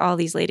of like all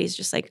these ladies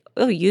just like,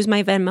 oh, use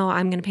my Venmo.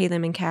 I'm going to pay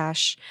them in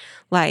cash.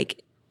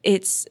 Like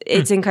it's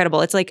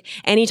incredible. It's like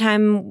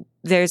anytime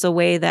there's a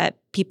way that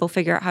people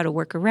figure out how to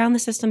work around the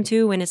system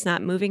too when it's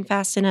not moving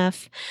fast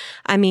enough.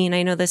 I mean,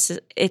 I know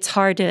it's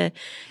hard to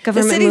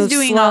government. The city's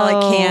doing slow. all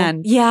it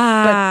can.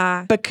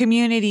 Yeah. But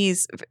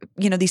communities,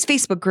 these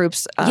Facebook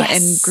groups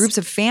and groups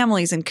of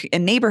families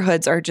and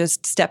neighborhoods are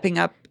just stepping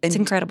up and it's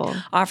incredible.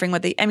 Offering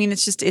what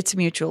it's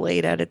mutual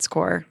aid at its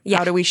core. Yeah.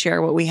 How do we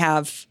share what we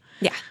have?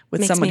 Yeah, with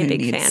makes someone me a who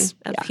big needs,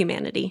 fan of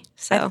humanity.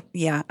 So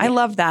I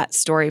love that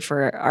story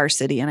for our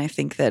city, and I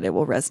think that it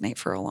will resonate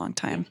for a long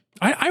time.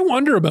 I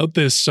wonder about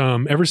this.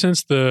 Ever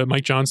since Mayor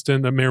Mike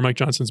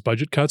Johnston's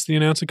budget cuts that he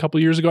announced a couple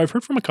of years ago, I've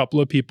heard from a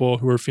couple of people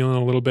who are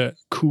feeling a little bit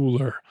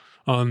cooler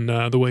on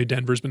the way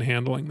Denver's been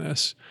handling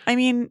this. I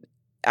mean,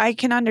 I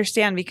can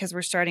understand because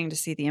we're starting to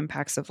see the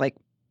impacts of like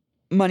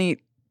money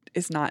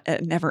is not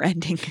never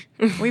ending.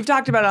 We've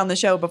talked about it on the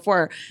show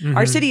before. Mm-hmm.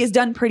 Our city has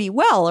done pretty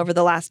well over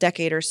the last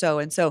decade or so.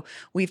 And so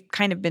we've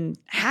kind of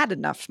had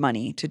enough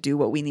money to do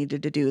what we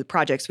needed to do, the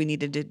projects we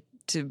needed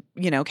to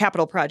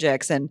capital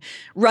projects and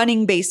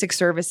running basic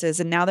services.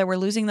 And now that we're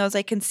losing those,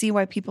 I can see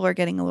why people are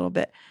getting a little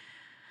bit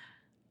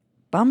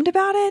bummed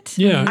about it.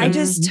 Yeah.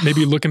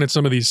 Maybe looking at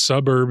some of these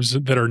suburbs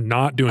that are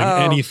not doing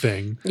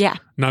anything. Yeah.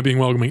 Not being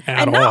welcoming at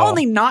all. And not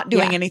only not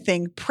doing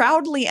anything,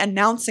 proudly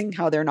announcing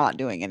how they're not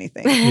doing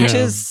anything, which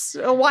is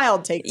a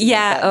wild take.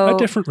 A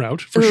different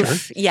route for sure.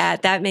 Yeah.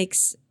 That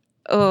makes,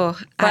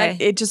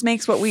 it just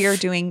makes what we are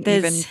doing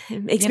it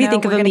makes me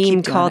think of a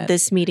meme called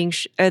this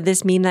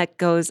meme that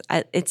goes,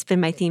 it's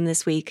been my theme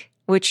this week,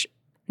 which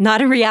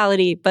not in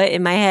reality, but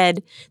in my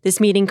head, this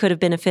meeting could have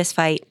been a fist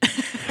fight.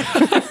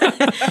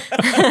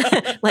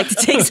 Like to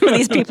take some of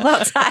these people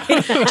outside.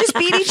 Just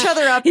beat each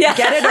other up, get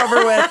it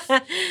over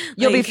with.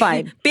 You'll be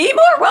fine. Be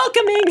more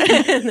welcoming.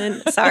 And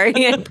then, sorry,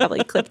 I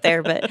probably clipped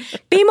there, but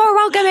be more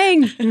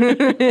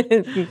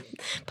welcoming.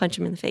 Punch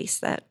him in the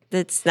face.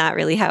 That's not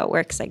really how it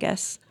works, I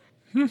guess.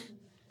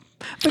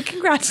 But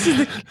congrats to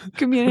the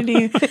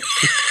community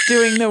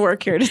doing the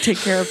work here to take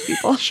care of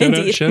people.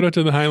 Shout out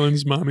to the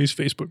Highlands Mommies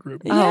Facebook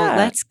group. Oh,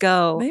 let's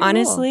go.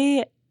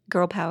 Honestly,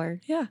 girl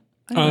power. Yeah.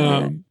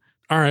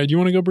 All right. Do you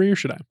want to go, Brie, or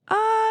should I?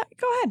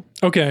 Go ahead.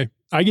 Okay.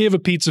 I gave a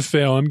pizza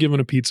fail. I'm giving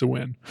a pizza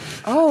win.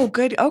 Oh,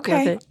 good.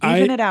 Okay.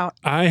 Even it out.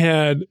 I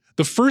had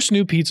the first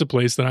new pizza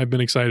place that I've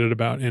been excited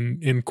about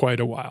in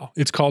quite a while.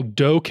 It's called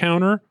Dough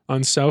Counter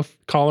on South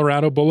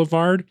Colorado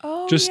Boulevard,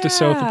 just to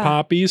south of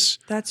Poppies.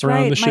 That's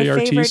around right. the Chez My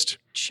favorite Artiste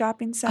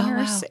shopping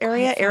centers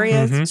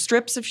areas,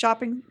 strips of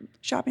shopping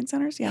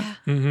centers. Yeah.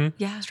 Mm-hmm.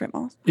 Yeah. Strip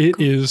malls. It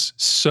is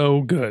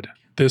so good.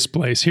 This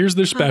place. Here's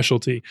their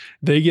specialty.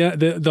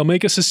 They'll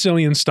make a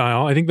Sicilian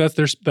style. I think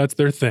that's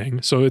their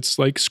thing. So it's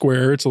like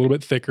square. It's a little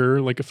bit thicker,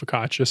 like a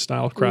focaccia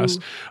style crust.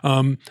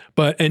 And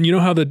you know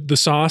how the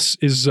sauce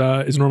is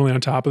normally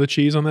on top of the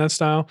cheese on that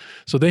style.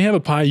 So they have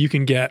a pie you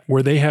can get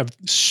where they have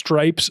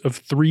stripes of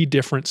 3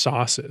 different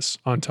sauces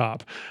on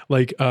top,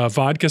 like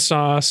vodka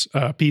sauce,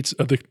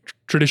 the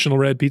traditional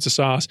red pizza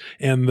sauce,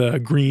 and the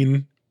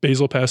green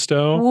basil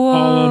pesto. Whoa.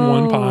 All on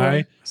one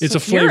pie. It's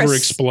a flavor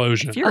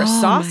explosion. If you're a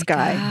sauce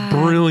guy.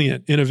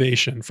 Brilliant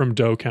innovation from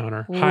Dough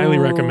Counter. Whoa. Highly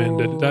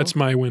recommended. That's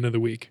my win of the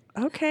week.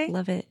 Okay.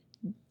 Love it.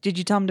 Did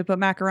you tell them to put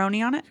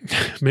macaroni on it?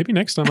 Maybe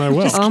next time I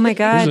will. Oh my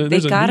God.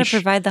 They got to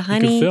provide the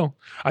honey.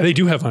 They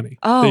do have honey.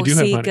 Oh, they do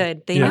have honey.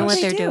 Good. They know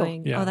what they're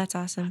doing. Yeah. Oh, that's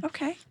awesome.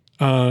 Okay.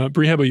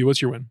 Brie, how about you? What's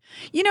your win?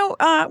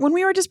 When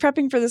we were just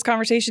prepping for this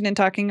conversation and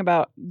talking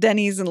about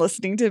Denny's and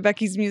listening to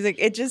Becky's music,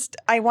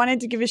 I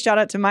wanted to give a shout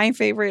out to my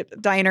favorite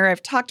diner.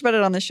 I've talked about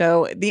it on the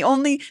show. The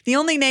only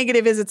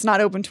negative is it's not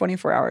open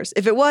 24 hours.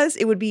 If it was,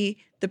 it would be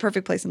the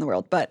perfect place in the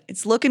world, but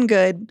it's looking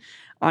good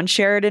on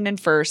Sheridan and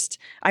First.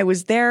 I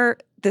was there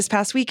this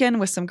past weekend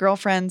with some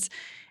girlfriends,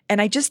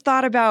 and I just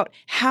thought about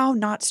how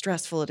not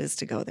stressful it is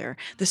to go there.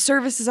 The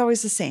service is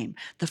always the same.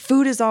 The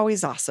food is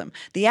always awesome.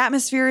 The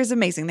atmosphere is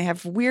amazing. They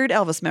have weird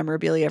Elvis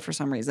memorabilia for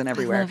some reason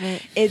everywhere. I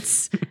love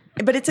it.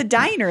 But it's a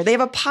diner. They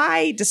have a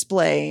pie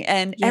display,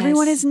 and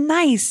everyone is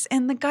nice.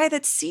 And the guy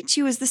that seats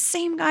you is the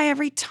same guy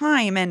every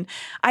time. And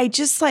I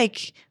just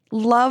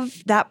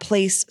love that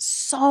place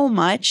so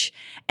much.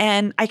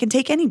 And I can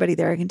take anybody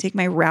there. I can take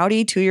my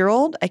rowdy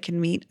 2-year-old. I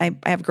can meet, I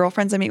have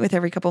girlfriends I meet with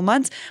every couple of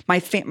months.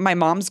 My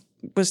mom's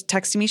was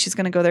texting me. She's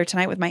going to go there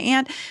tonight with my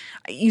aunt.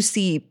 You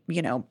see,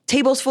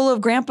 tables full of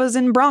grandpas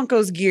in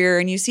Broncos gear,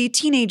 and you see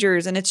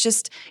teenagers, and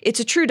it's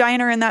a true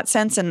diner in that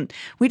sense. And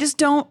we just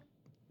don't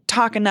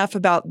talk enough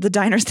about the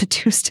diners that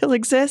do still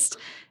exist.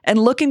 And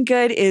Looking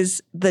Good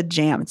is the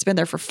jam. It's been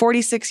there for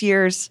 46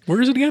 years.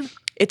 Where is it again?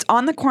 It's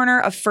on the corner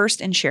of First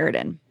and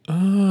Sheridan.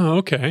 Oh,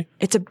 okay.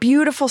 It's a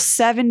beautiful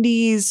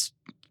 70s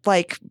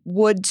like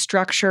wood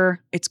structure.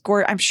 It's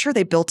gorgeous. I'm sure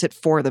they built it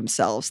for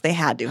themselves. They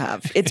had to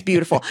have. It's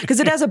beautiful because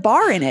it has a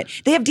bar in it.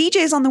 They have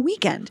DJs on the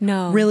weekend.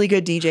 No. Really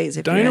good DJs.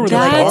 If Diner you're with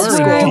into a like bar old That's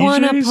and where I school.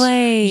 want to DJs?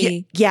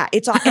 play. Yeah,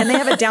 it's on, and they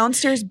have a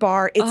downstairs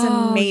bar. It's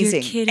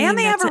amazing. You're kidding. And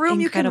they have That's a room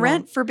you can incredible.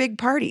 rent for big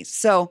parties.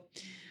 So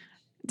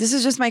this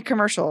is just my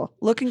commercial.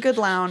 Looking good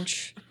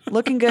lounge,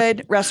 looking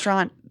good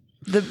restaurant.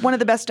 One of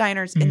the best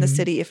diners in the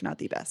city, if not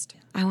the best.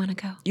 I want to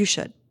go. You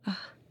should.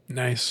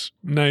 Nice.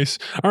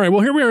 All right.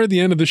 Well, here we are at the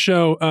end of the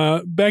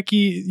show.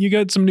 Becky, you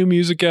got some new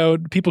music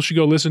out. People should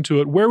go listen to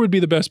it. Where would be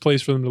the best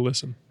place for them to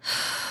listen?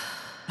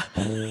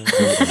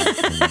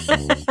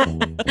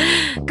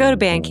 Go to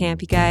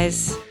Bandcamp, you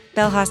guys.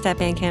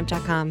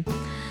 bellhost@bandcamp.com.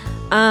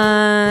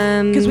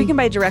 Because we can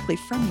buy directly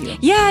from you.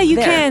 Yeah, you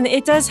There. can.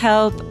 It does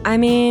help. I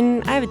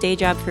mean, I have a day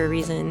job for a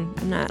reason.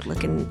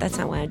 That's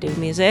not why I do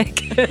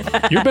music.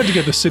 You're about to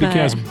get the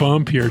CityCast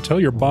bump here. Tell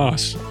your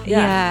boss.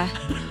 Yeah.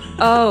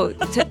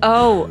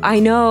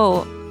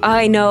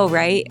 I know,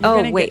 right?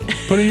 Oh, wait.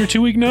 Put in your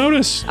 2-week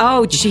notice.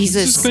 Oh,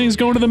 Jesus. This thing's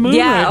going to the moon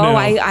Yeah.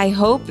 right now. I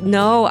hope.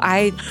 No,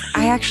 I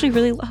actually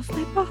really love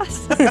my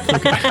boss.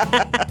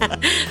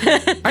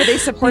 Are they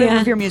supportive Yeah.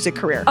 of your music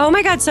career? Oh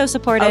my God, so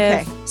supportive.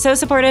 Okay. So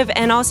supportive.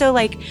 And also,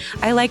 like,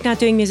 I like not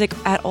doing music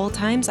at all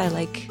times. I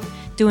like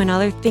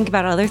think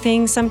about other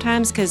things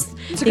sometimes because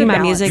good my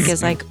balance. music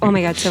is like, oh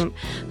my God, so,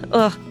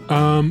 ugh.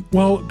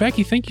 Well,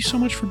 Becky, thank you so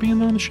much for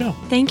being on the show.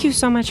 Thank you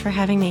so much for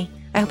having me.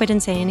 I hope I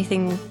didn't say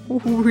anything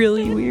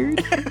really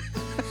weird.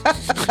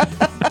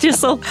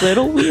 Just a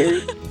little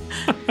weird.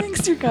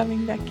 Thanks for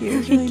coming, Becky. It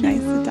was really nice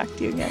to talk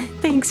to you again.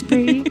 Thanks,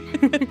 Bree.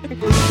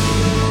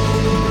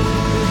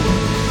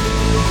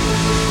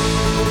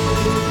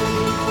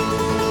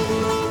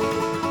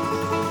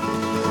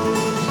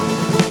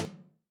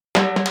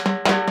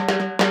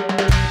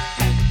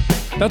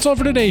 That's all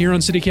for today here on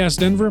CityCast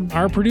Denver.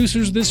 Our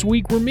producers this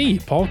week were me,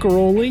 Paul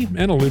Caroli,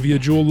 and Olivia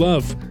Jewel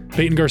Love.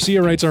 Peyton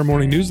Garcia writes our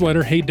morning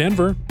newsletter, Hey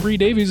Denver. Bree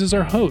Davies is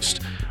our host.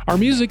 Our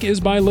music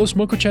is by Los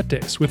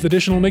Mocochetes, with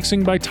additional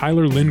mixing by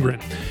Tyler Lindgren.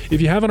 If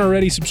you haven't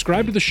already,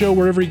 subscribe to the show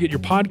wherever you get your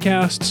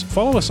podcasts,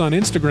 follow us on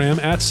Instagram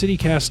at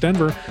CityCast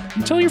Denver,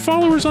 and tell your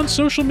followers on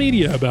social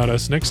media about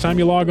us next time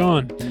you log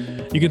on.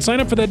 You can sign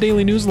up for that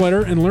daily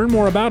newsletter and learn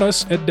more about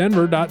us at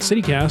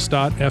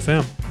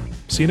denver.citycast.fm.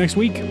 See you next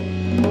week.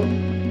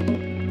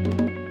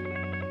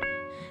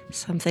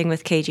 Something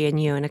with KG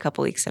and you in a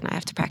couple weeks, and I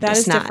have to That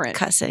practice is not different.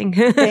 cussing.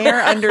 They are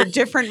under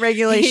different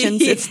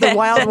regulations. It's the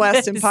Wild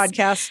West in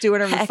podcasts. Do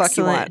whatever the fuck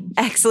you want.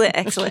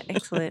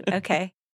 Excellent. Okay.